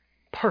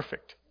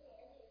perfect.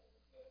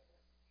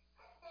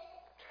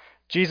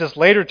 Jesus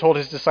later told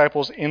His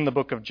disciples in the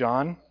book of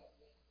John,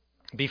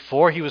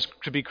 before He was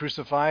to be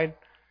crucified,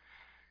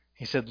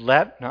 He said,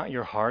 let not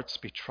your hearts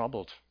be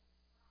troubled.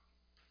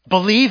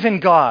 Believe in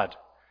God.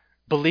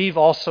 Believe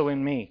also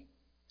in me.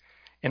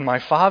 In my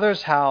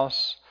Father's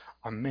house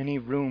are many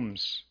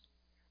rooms.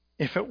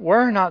 If it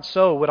were not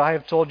so, would I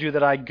have told you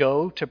that I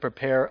go to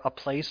prepare a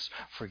place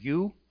for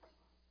you?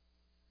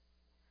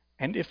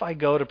 And if I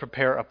go to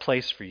prepare a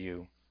place for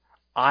you,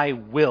 I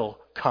will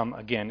come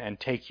again and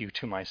take you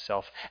to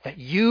myself, that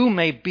you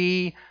may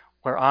be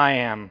where I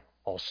am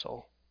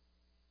also.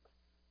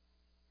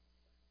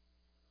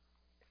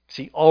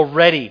 See,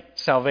 already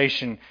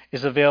salvation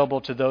is available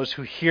to those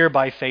who hear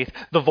by faith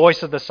the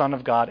voice of the Son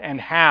of God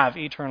and have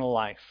eternal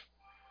life.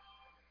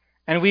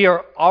 And we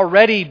are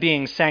already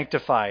being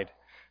sanctified.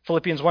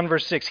 Philippians 1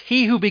 verse 6,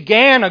 He who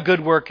began a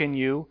good work in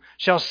you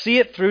shall see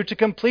it through to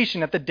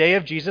completion at the day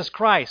of Jesus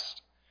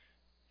Christ.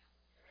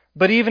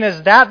 But even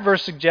as that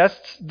verse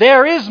suggests,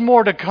 there is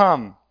more to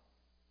come.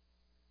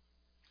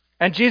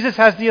 And Jesus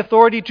has the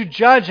authority to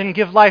judge and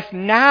give life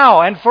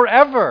now and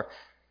forever.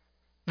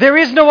 There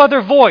is no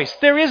other voice.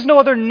 There is no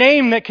other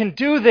name that can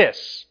do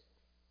this.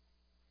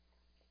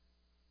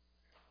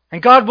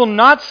 And God will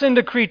not send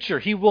a creature.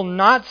 He will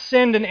not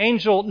send an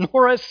angel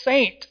nor a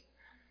saint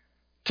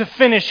to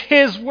finish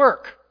His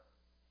work.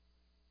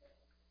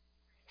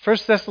 1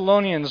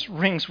 Thessalonians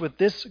rings with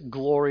this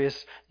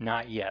glorious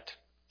not yet.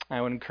 I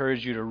would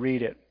encourage you to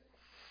read it.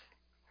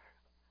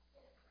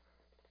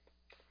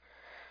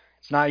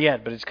 It's not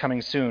yet, but it's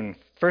coming soon.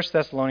 1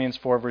 Thessalonians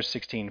 4 verse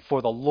 16.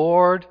 For the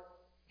Lord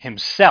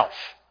Himself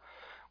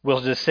will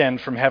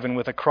descend from heaven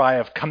with a cry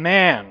of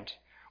command,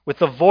 with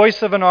the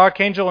voice of an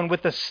archangel, and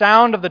with the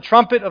sound of the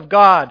trumpet of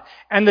God,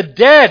 and the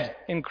dead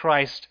in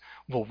Christ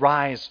will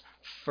rise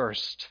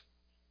first.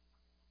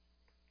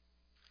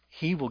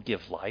 He will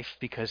give life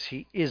because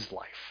He is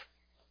life.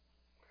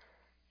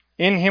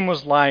 In Him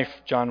was life,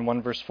 John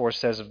 1 verse 4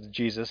 says of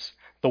Jesus,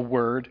 the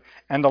Word,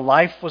 and the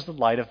life was the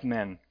light of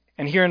men.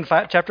 And here in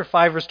chapter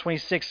 5 verse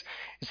 26,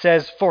 it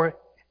says, for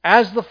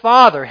as the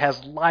Father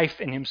has life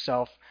in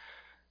Himself,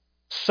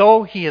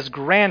 so He has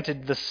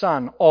granted the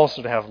Son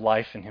also to have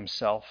life in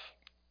Himself.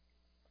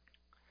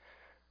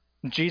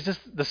 Jesus,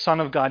 the Son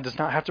of God, does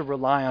not have to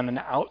rely on an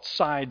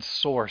outside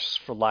source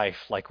for life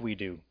like we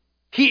do.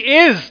 He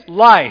is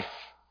life.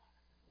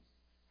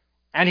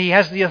 And He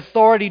has the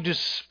authority to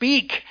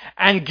speak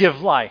and give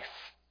life.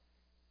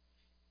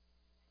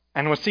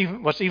 And what's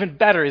even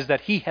better is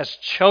that He has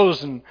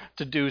chosen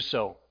to do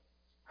so.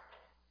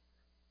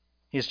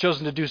 He has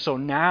chosen to do so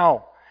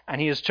now, and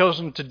He has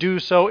chosen to do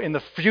so in the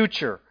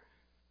future.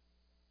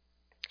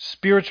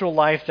 Spiritual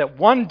life that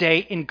one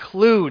day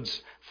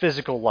includes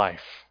physical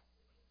life.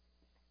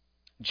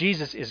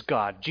 Jesus is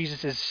God.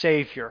 Jesus is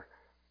Savior.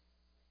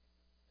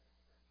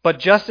 But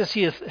just as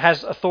He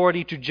has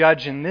authority to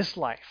judge in this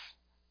life,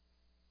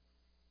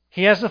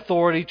 He has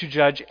authority to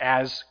judge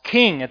as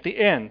King at the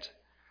end.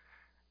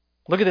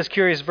 Look at this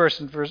curious verse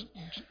in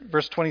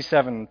verse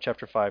 27,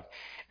 chapter 5.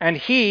 And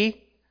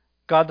He,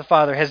 God the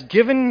Father, has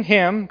given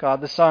Him,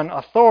 God the Son,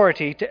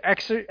 authority to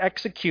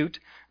execute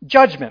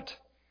judgment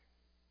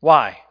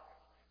Why?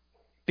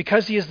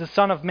 Because he is the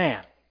Son of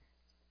Man.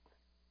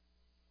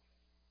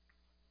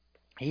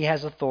 He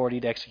has authority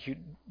to execute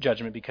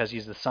judgment because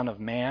he's the Son of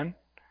Man.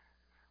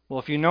 Well,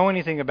 if you know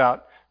anything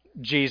about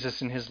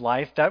Jesus and his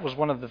life, that was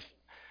one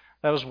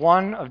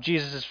of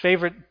Jesus'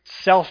 favorite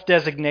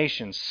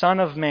self-designations, Son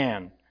of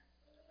Man.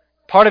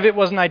 Part of it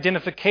was an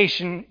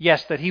identification,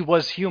 yes, that he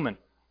was human.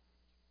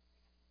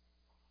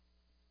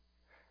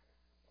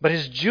 But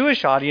his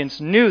Jewish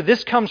audience knew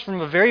this comes from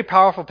a very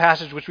powerful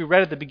passage which we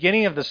read at the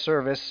beginning of the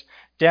service,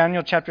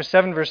 Daniel chapter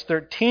 7, verse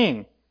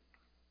 13.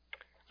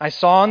 I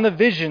saw in the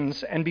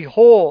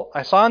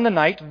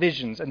night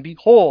visions, and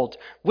behold,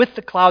 with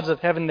the clouds of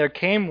heaven there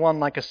came one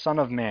like a son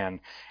of man,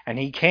 and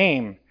he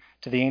came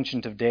to the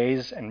Ancient of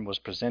Days and was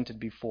presented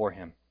before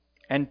him.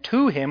 And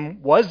to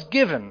him was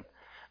given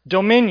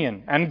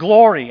dominion and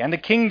glory and a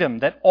kingdom,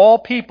 that all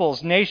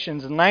peoples,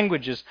 nations, and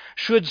languages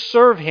should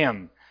serve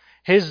him.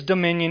 His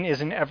dominion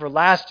is an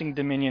everlasting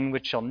dominion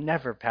which shall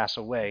never pass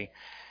away,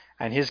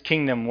 and his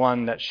kingdom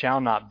one that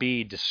shall not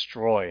be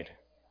destroyed.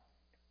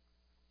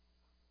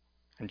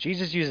 And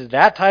Jesus uses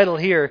that title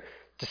here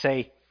to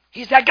say,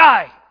 he's that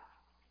guy.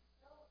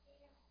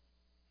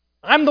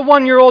 I'm the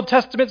one your Old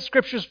Testament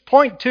scriptures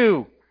point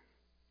to.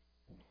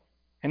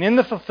 And in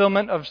the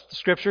fulfillment of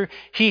Scripture,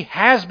 he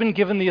has been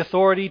given the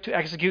authority to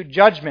execute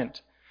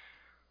judgment.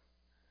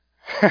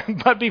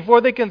 But before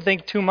they can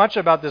think too much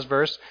about this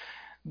verse,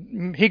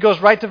 he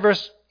goes right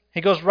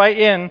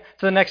in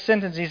to the next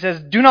sentence. He says,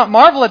 do not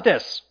marvel at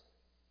this.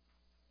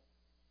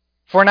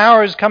 For an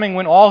hour is coming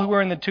when all who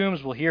are in the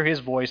tombs will hear his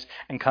voice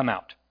and come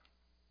out.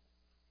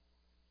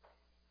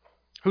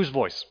 Whose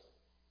voice?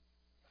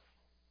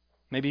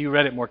 Maybe you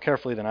read it more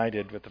carefully than I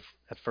did at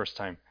the first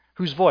time.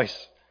 Whose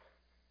voice?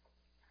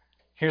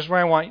 Here's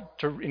where I want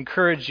to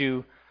encourage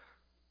you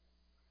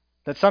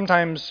that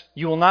sometimes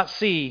you will not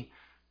see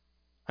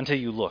until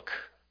you look.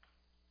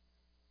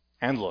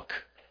 And look.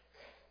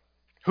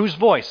 Whose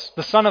voice?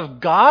 The Son of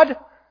God?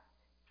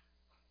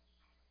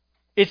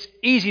 It's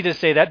easy to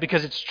say that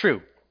because it's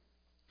true.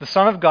 The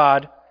Son of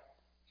God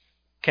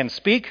can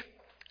speak,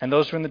 and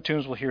those who are in the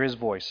tombs will hear his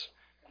voice.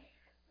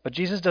 But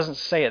Jesus doesn't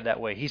say it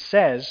that way. He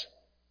says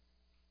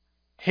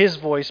his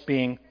voice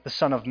being the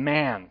Son of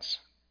Man's.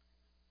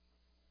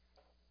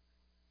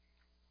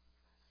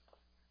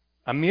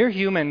 A mere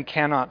human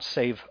cannot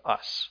save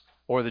us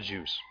or the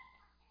Jews.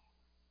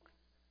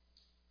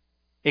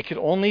 It could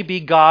only be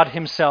God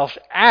himself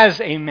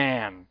as a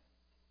man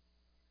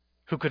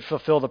who could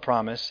fulfill the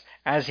promise,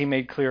 as he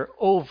made clear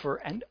over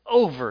and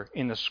over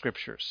in the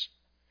Scriptures.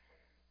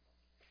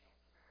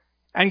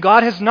 And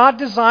God has not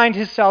designed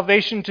his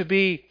salvation to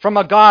be from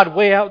a God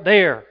way out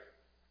there,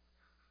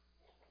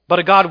 but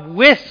a God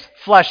with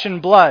flesh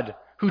and blood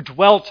who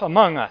dwelt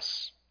among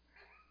us.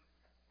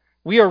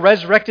 We are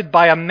resurrected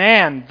by a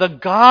man, the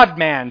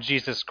God-man,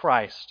 Jesus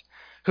Christ,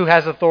 who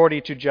has authority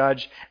to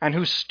judge and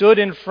who stood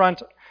in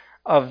front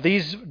of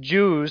these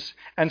Jews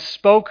and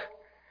spoke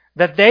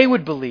that they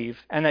would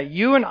believe, and that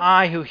you and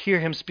I who hear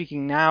him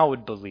speaking now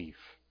would believe.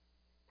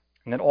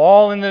 And that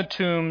all in the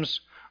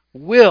tombs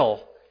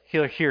will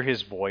hear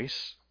his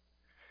voice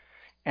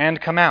and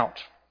come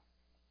out.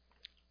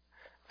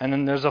 And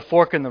then there's a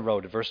fork in the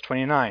road, verse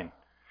 29.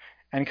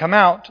 And come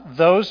out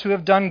those who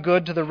have done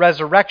good to the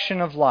resurrection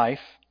of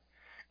life,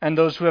 and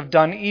those who have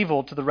done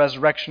evil to the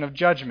resurrection of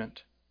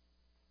judgment.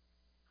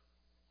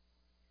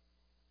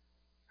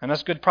 And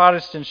us good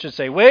Protestants should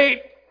say,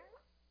 wait,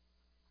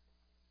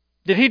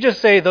 did he just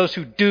say those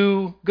who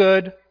do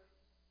good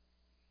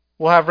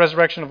will have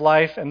resurrection of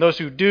life, and those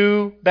who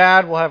do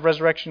bad will have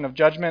resurrection of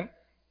judgment?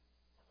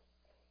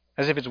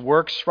 As if it's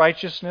works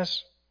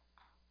righteousness?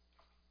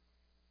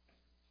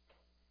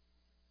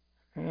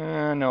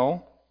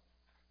 No.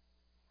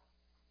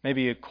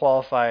 Maybe a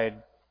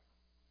qualified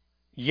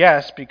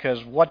yes,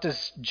 because what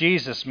does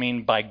Jesus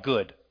mean by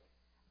good?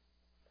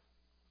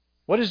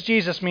 What does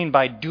Jesus mean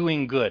by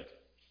doing good?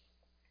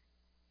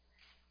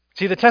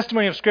 See, the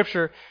testimony of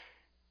Scripture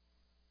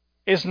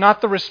is not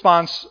the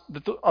response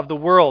of the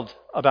world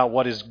about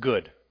what is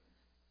good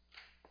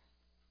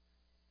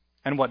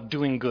and what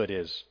doing good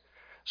is.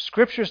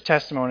 Scripture's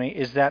testimony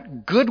is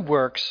that good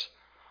works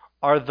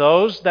are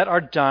those that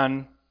are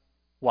done,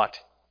 what?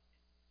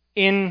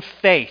 In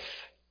faith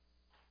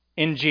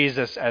in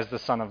Jesus as the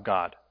Son of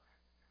God.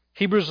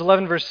 Hebrews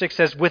 11 verse 6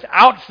 says,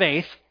 without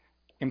faith,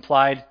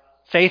 implied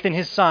faith in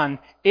his Son,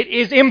 it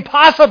is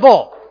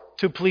impossible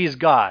to please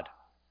God.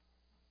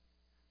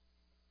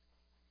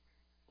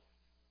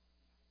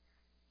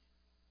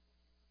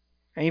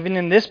 And even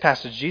in this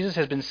passage, Jesus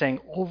has been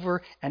saying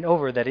over and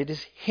over that it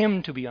is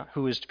him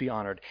who is to be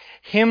honored,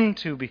 him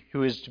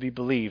who is to be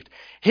believed,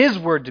 his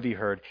word to be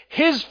heard,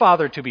 his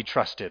Father to be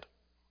trusted.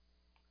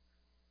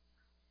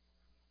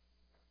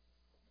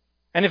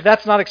 And if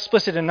that's not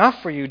explicit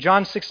enough for you,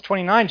 John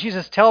 6:29,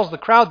 Jesus tells the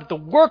crowd that the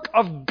work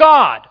of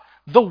God,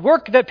 the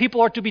work that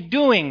people are to be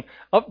doing,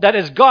 that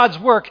is God's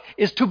work,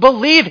 is to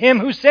believe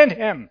him who sent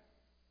him.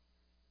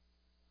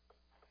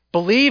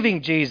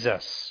 Believing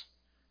Jesus.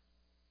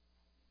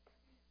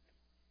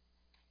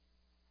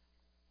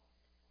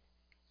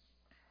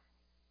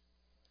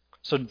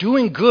 So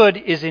doing good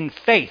is in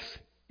faith.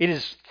 It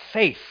is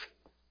faith.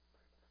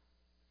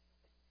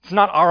 It's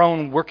not our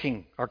own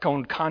working, our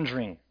own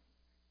conjuring.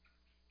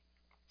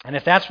 And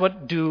if that's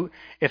what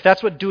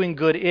doing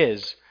good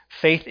is,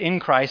 faith in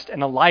Christ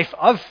and a life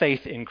of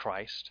faith in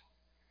Christ,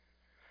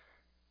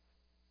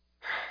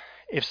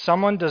 if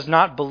someone does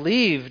not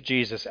believe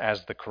Jesus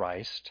as the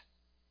Christ,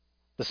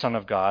 the Son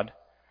of God,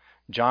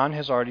 John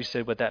has already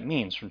said what that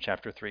means from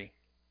chapter 3.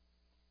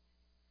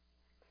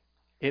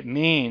 It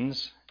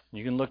means,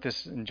 you can look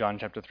this in John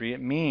chapter 3,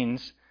 it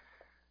means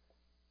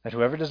that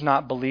whoever does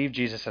not believe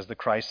Jesus as the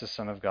Christ, the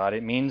Son of God,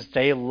 it means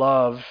they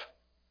love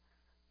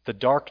the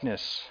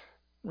darkness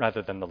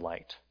rather than the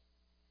light.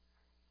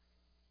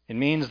 It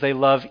means they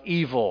love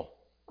evil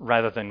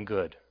rather than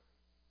good.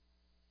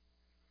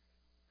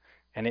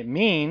 And it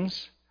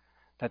means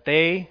that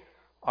they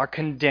are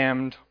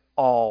condemned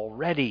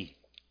already.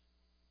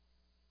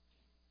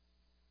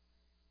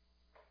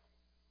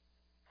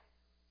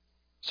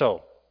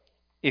 So,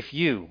 if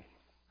you,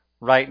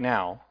 right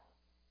now,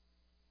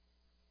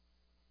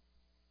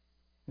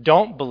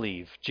 don't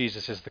believe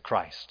Jesus is the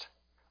Christ,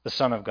 the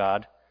Son of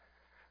God,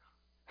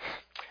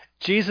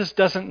 Jesus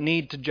doesn't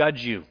need to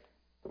judge you.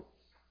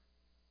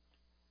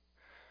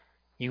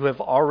 You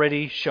have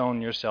already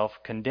shown yourself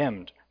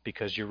condemned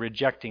because you're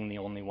rejecting the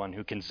only one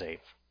who can save.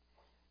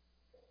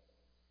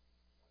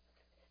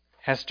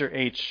 Hester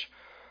H.,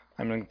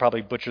 I'm going to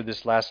probably butcher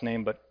this last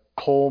name, but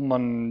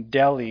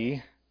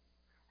Colmondelli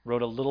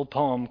wrote a little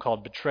poem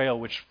called Betrayal,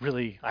 which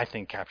really, I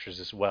think, captures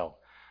this well,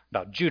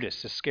 about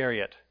Judas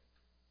Iscariot,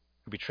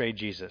 who betrayed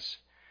Jesus.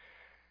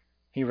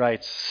 He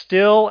writes,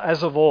 "Still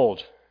as of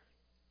old,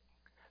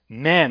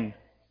 men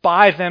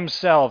by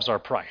themselves are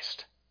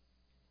priced.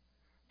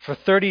 For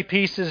 30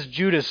 pieces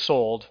Judas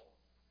sold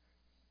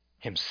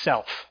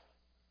himself,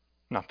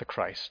 not the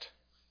Christ."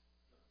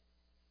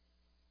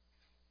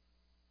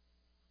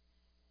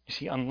 You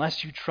see,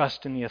 unless you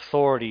trust in the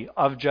authority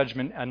of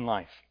judgment and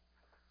life,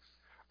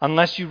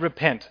 unless you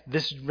repent,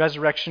 this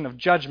resurrection of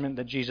judgment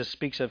that Jesus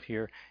speaks of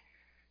here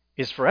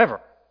is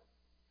forever.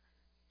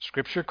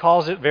 Scripture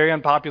calls it very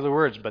unpopular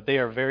words, but they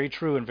are very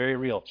true and very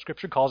real.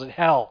 Scripture calls it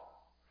hell,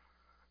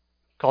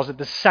 calls it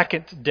the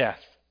second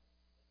death.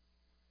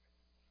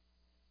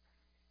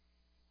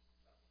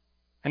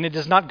 And it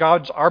is not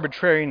God's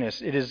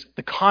arbitrariness. It is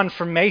the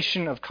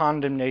confirmation of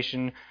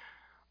condemnation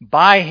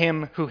by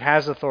Him who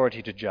has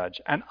authority to judge.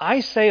 And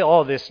I say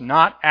all this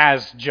not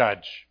as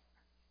judge,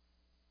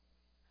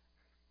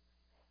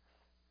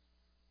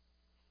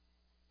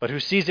 but who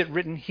sees it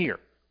written here.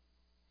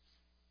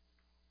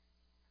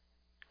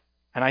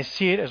 And I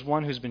see it as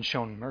one who's been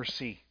shown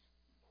mercy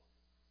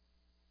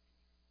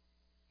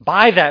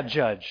by that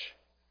judge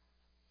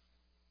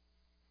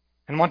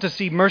and want to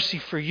see mercy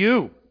for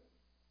you.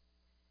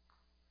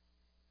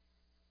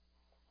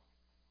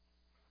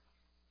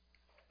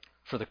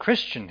 For the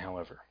Christian,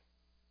 however,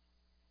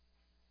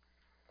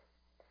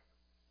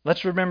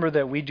 let's remember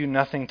that we do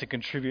nothing to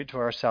contribute to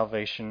our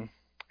salvation,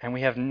 and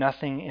we have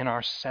nothing in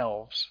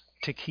ourselves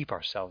to keep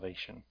our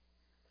salvation.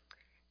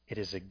 It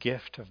is a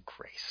gift of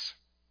grace,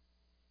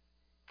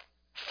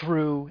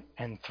 through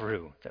and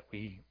through, that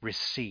we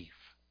receive.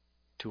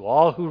 To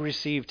all who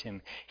received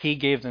Him, He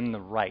gave them the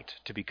right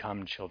to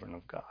become children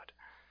of God.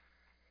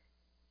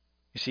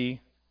 You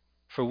see,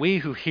 for we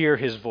who hear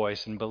His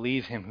voice and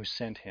believe Him who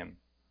sent Him,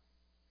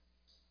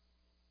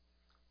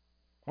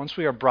 once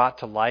we are brought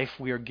to life,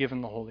 we are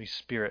given the Holy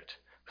Spirit,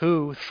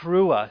 who,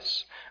 through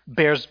us,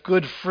 bears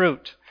good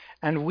fruit.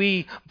 And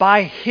we,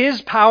 by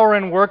His power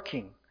and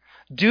working,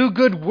 do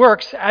good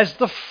works as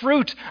the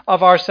fruit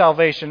of our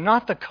salvation,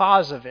 not the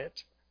cause of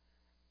it.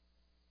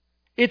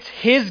 It's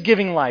His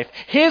giving life,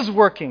 His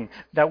working,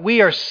 that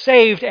we are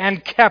saved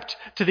and kept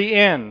to the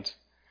end.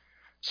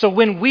 So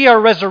when we are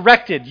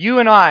resurrected, you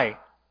and I,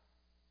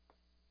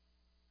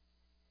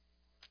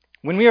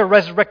 when we are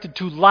resurrected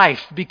to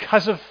life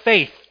because of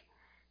faith,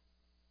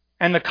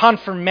 and the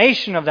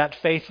confirmation of that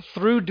faith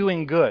through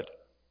doing good,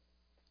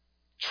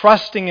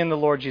 trusting in the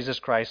Lord Jesus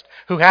Christ,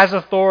 who has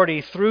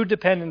authority through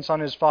dependence on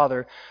His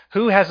Father,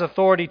 who has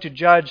authority to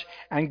judge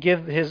and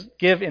give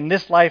in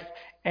this life,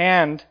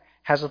 and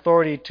has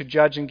authority to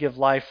judge and give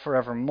life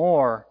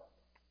forevermore.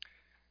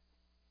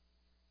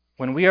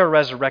 When we are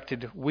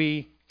resurrected,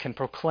 we can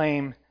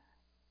proclaim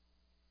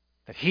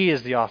that He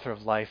is the author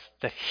of life,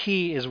 that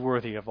He is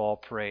worthy of all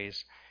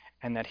praise,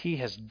 and that He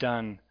has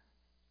done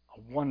a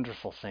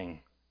wonderful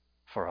thing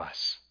for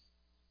us.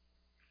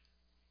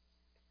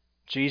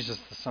 Jesus,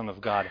 the Son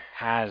of God,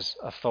 has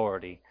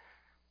authority.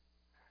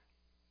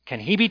 Can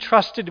He be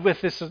trusted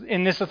with this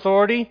in this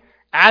authority?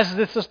 As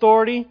this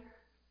authority?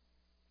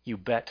 You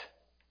bet.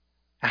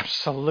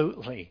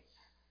 Absolutely.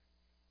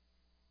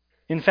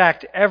 In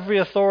fact, every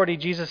authority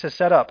Jesus has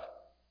set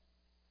up,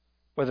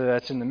 whether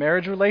that's in the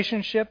marriage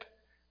relationship,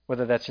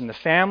 whether that's in the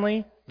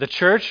family, the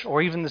church,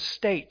 or even the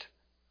state,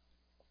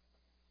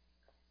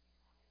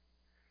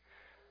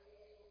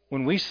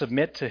 when we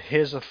submit to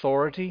His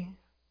authority,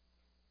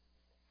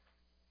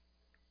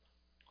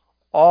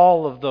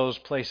 all of those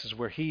places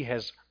where He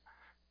has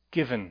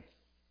given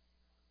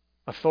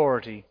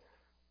authority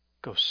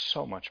goes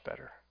so much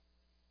better.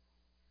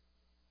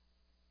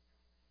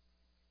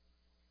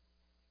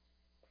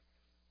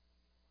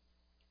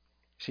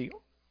 See,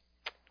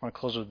 I want to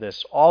close with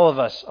this. All of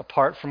us,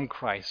 apart from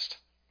Christ,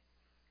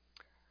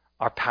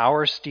 are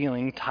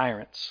power-stealing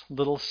tyrants,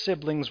 little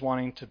siblings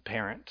wanting to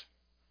parent,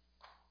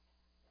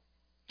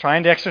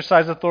 trying to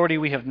exercise authority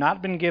we have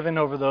not been given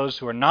over those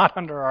who are not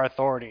under our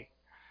authority.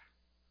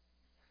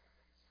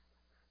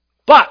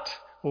 But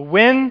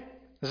when,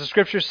 as the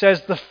Scripture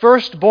says, the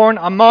firstborn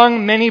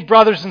among many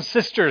brothers and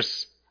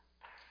sisters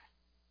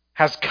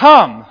has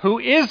come, who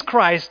is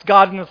Christ,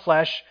 God in the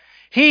flesh,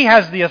 He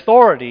has the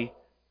authority.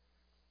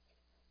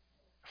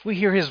 If we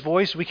hear His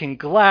voice, we can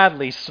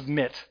gladly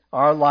submit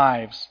our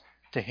lives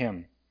to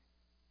Him.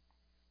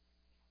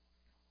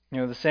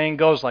 You know, the saying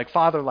goes, like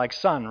father, like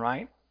son,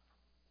 right?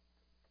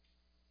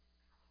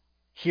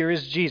 Here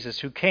is Jesus,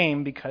 who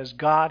came because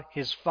God,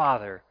 His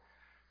Father,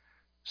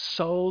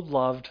 so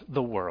loved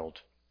the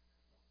world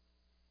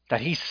that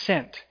He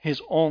sent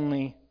His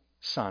only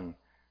Son,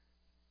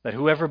 that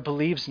whoever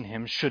believes in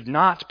Him should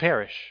not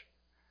perish,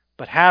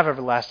 but have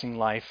everlasting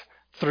life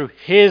through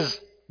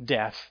His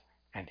death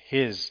and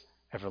His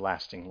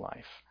everlasting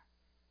life.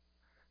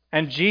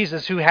 And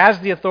Jesus, who has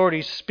the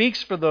authority,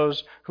 speaks for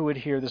those who would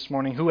hear this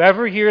morning.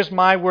 Whoever hears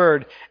my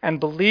word and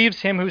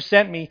believes Him who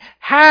sent me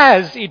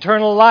has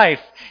eternal life.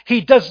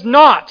 He does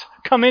not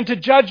come into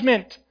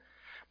judgment,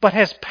 but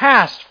has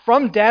passed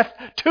from death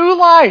to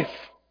life.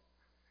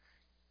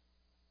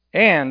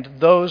 And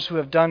those who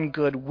have done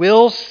good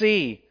will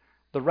see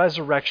the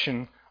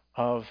resurrection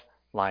of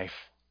life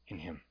in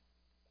Him.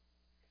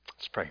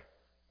 Let's pray.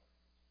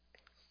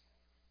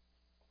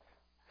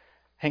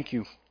 Thank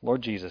you,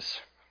 Lord Jesus,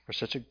 for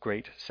such a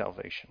great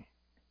salvation.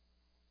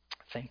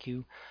 Thank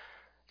you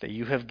that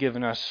you have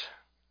given us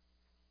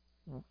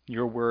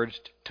your word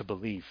to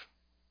believe.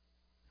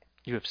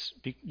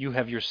 You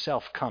have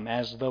yourself come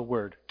as the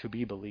word to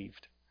be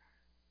believed.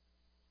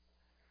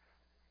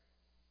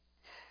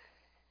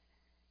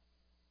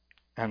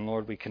 And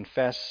Lord, we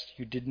confess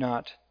you did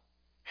not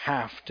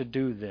have to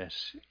do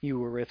this. You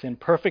were within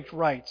perfect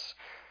rights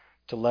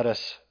to let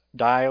us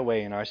die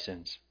away in our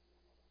sins,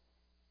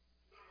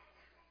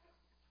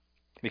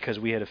 because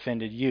we had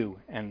offended you,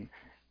 and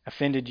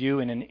offended you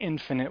in an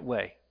infinite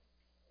way.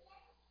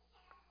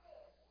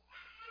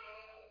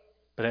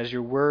 But as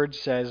your word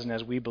says, and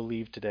as we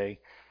believe today,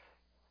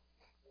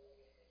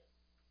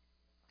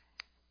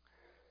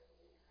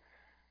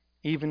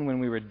 even when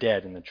we were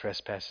dead in the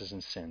trespasses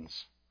and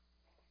sins,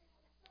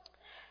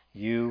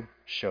 you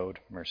showed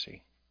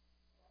mercy.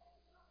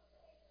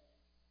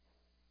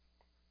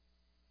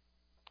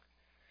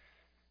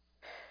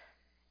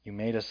 You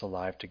made us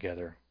alive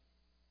together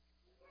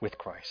with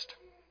Christ.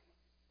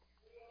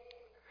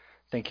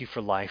 Thank you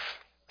for life.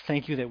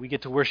 Thank you that we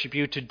get to worship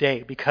you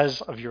today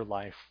because of your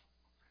life,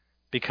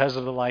 because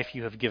of the life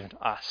you have given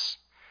us.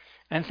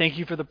 And thank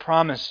you for the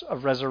promise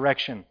of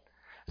resurrection.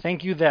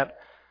 Thank you that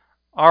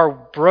our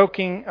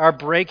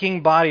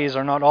breaking bodies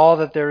are not all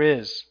that there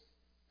is.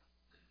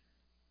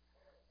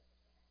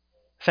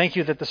 Thank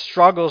you that the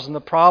struggles and the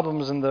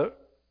problems and the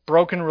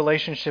broken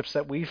relationships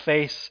that we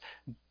face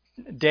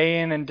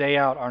day in and day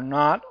out are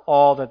not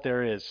all that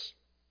there is.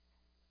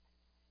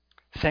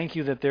 Thank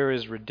you that there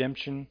is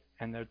redemption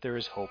and that there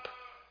is hope.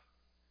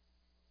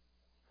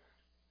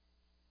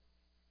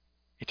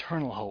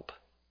 Eternal hope.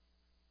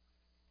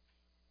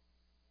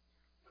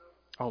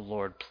 Oh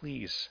Lord,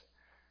 please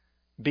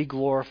be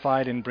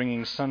glorified in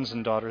bringing sons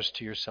and daughters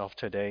to yourself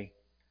today.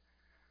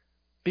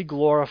 Be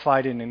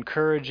glorified in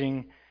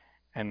encouraging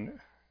and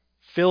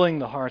filling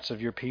the hearts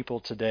of your people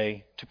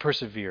today to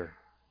persevere.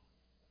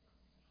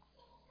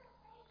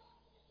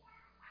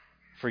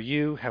 For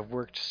you have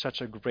worked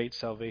such a great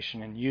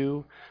salvation, and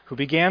you who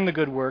began the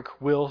good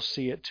work will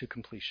see it to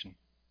completion.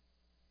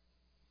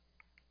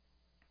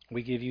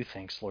 We give you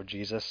thanks, Lord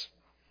Jesus.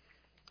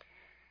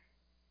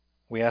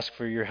 We ask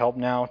for your help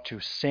now to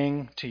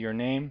sing to your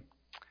name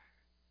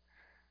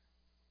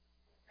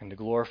and to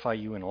glorify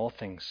you in all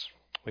things.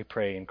 We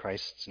pray in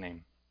Christ's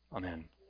name. Amen.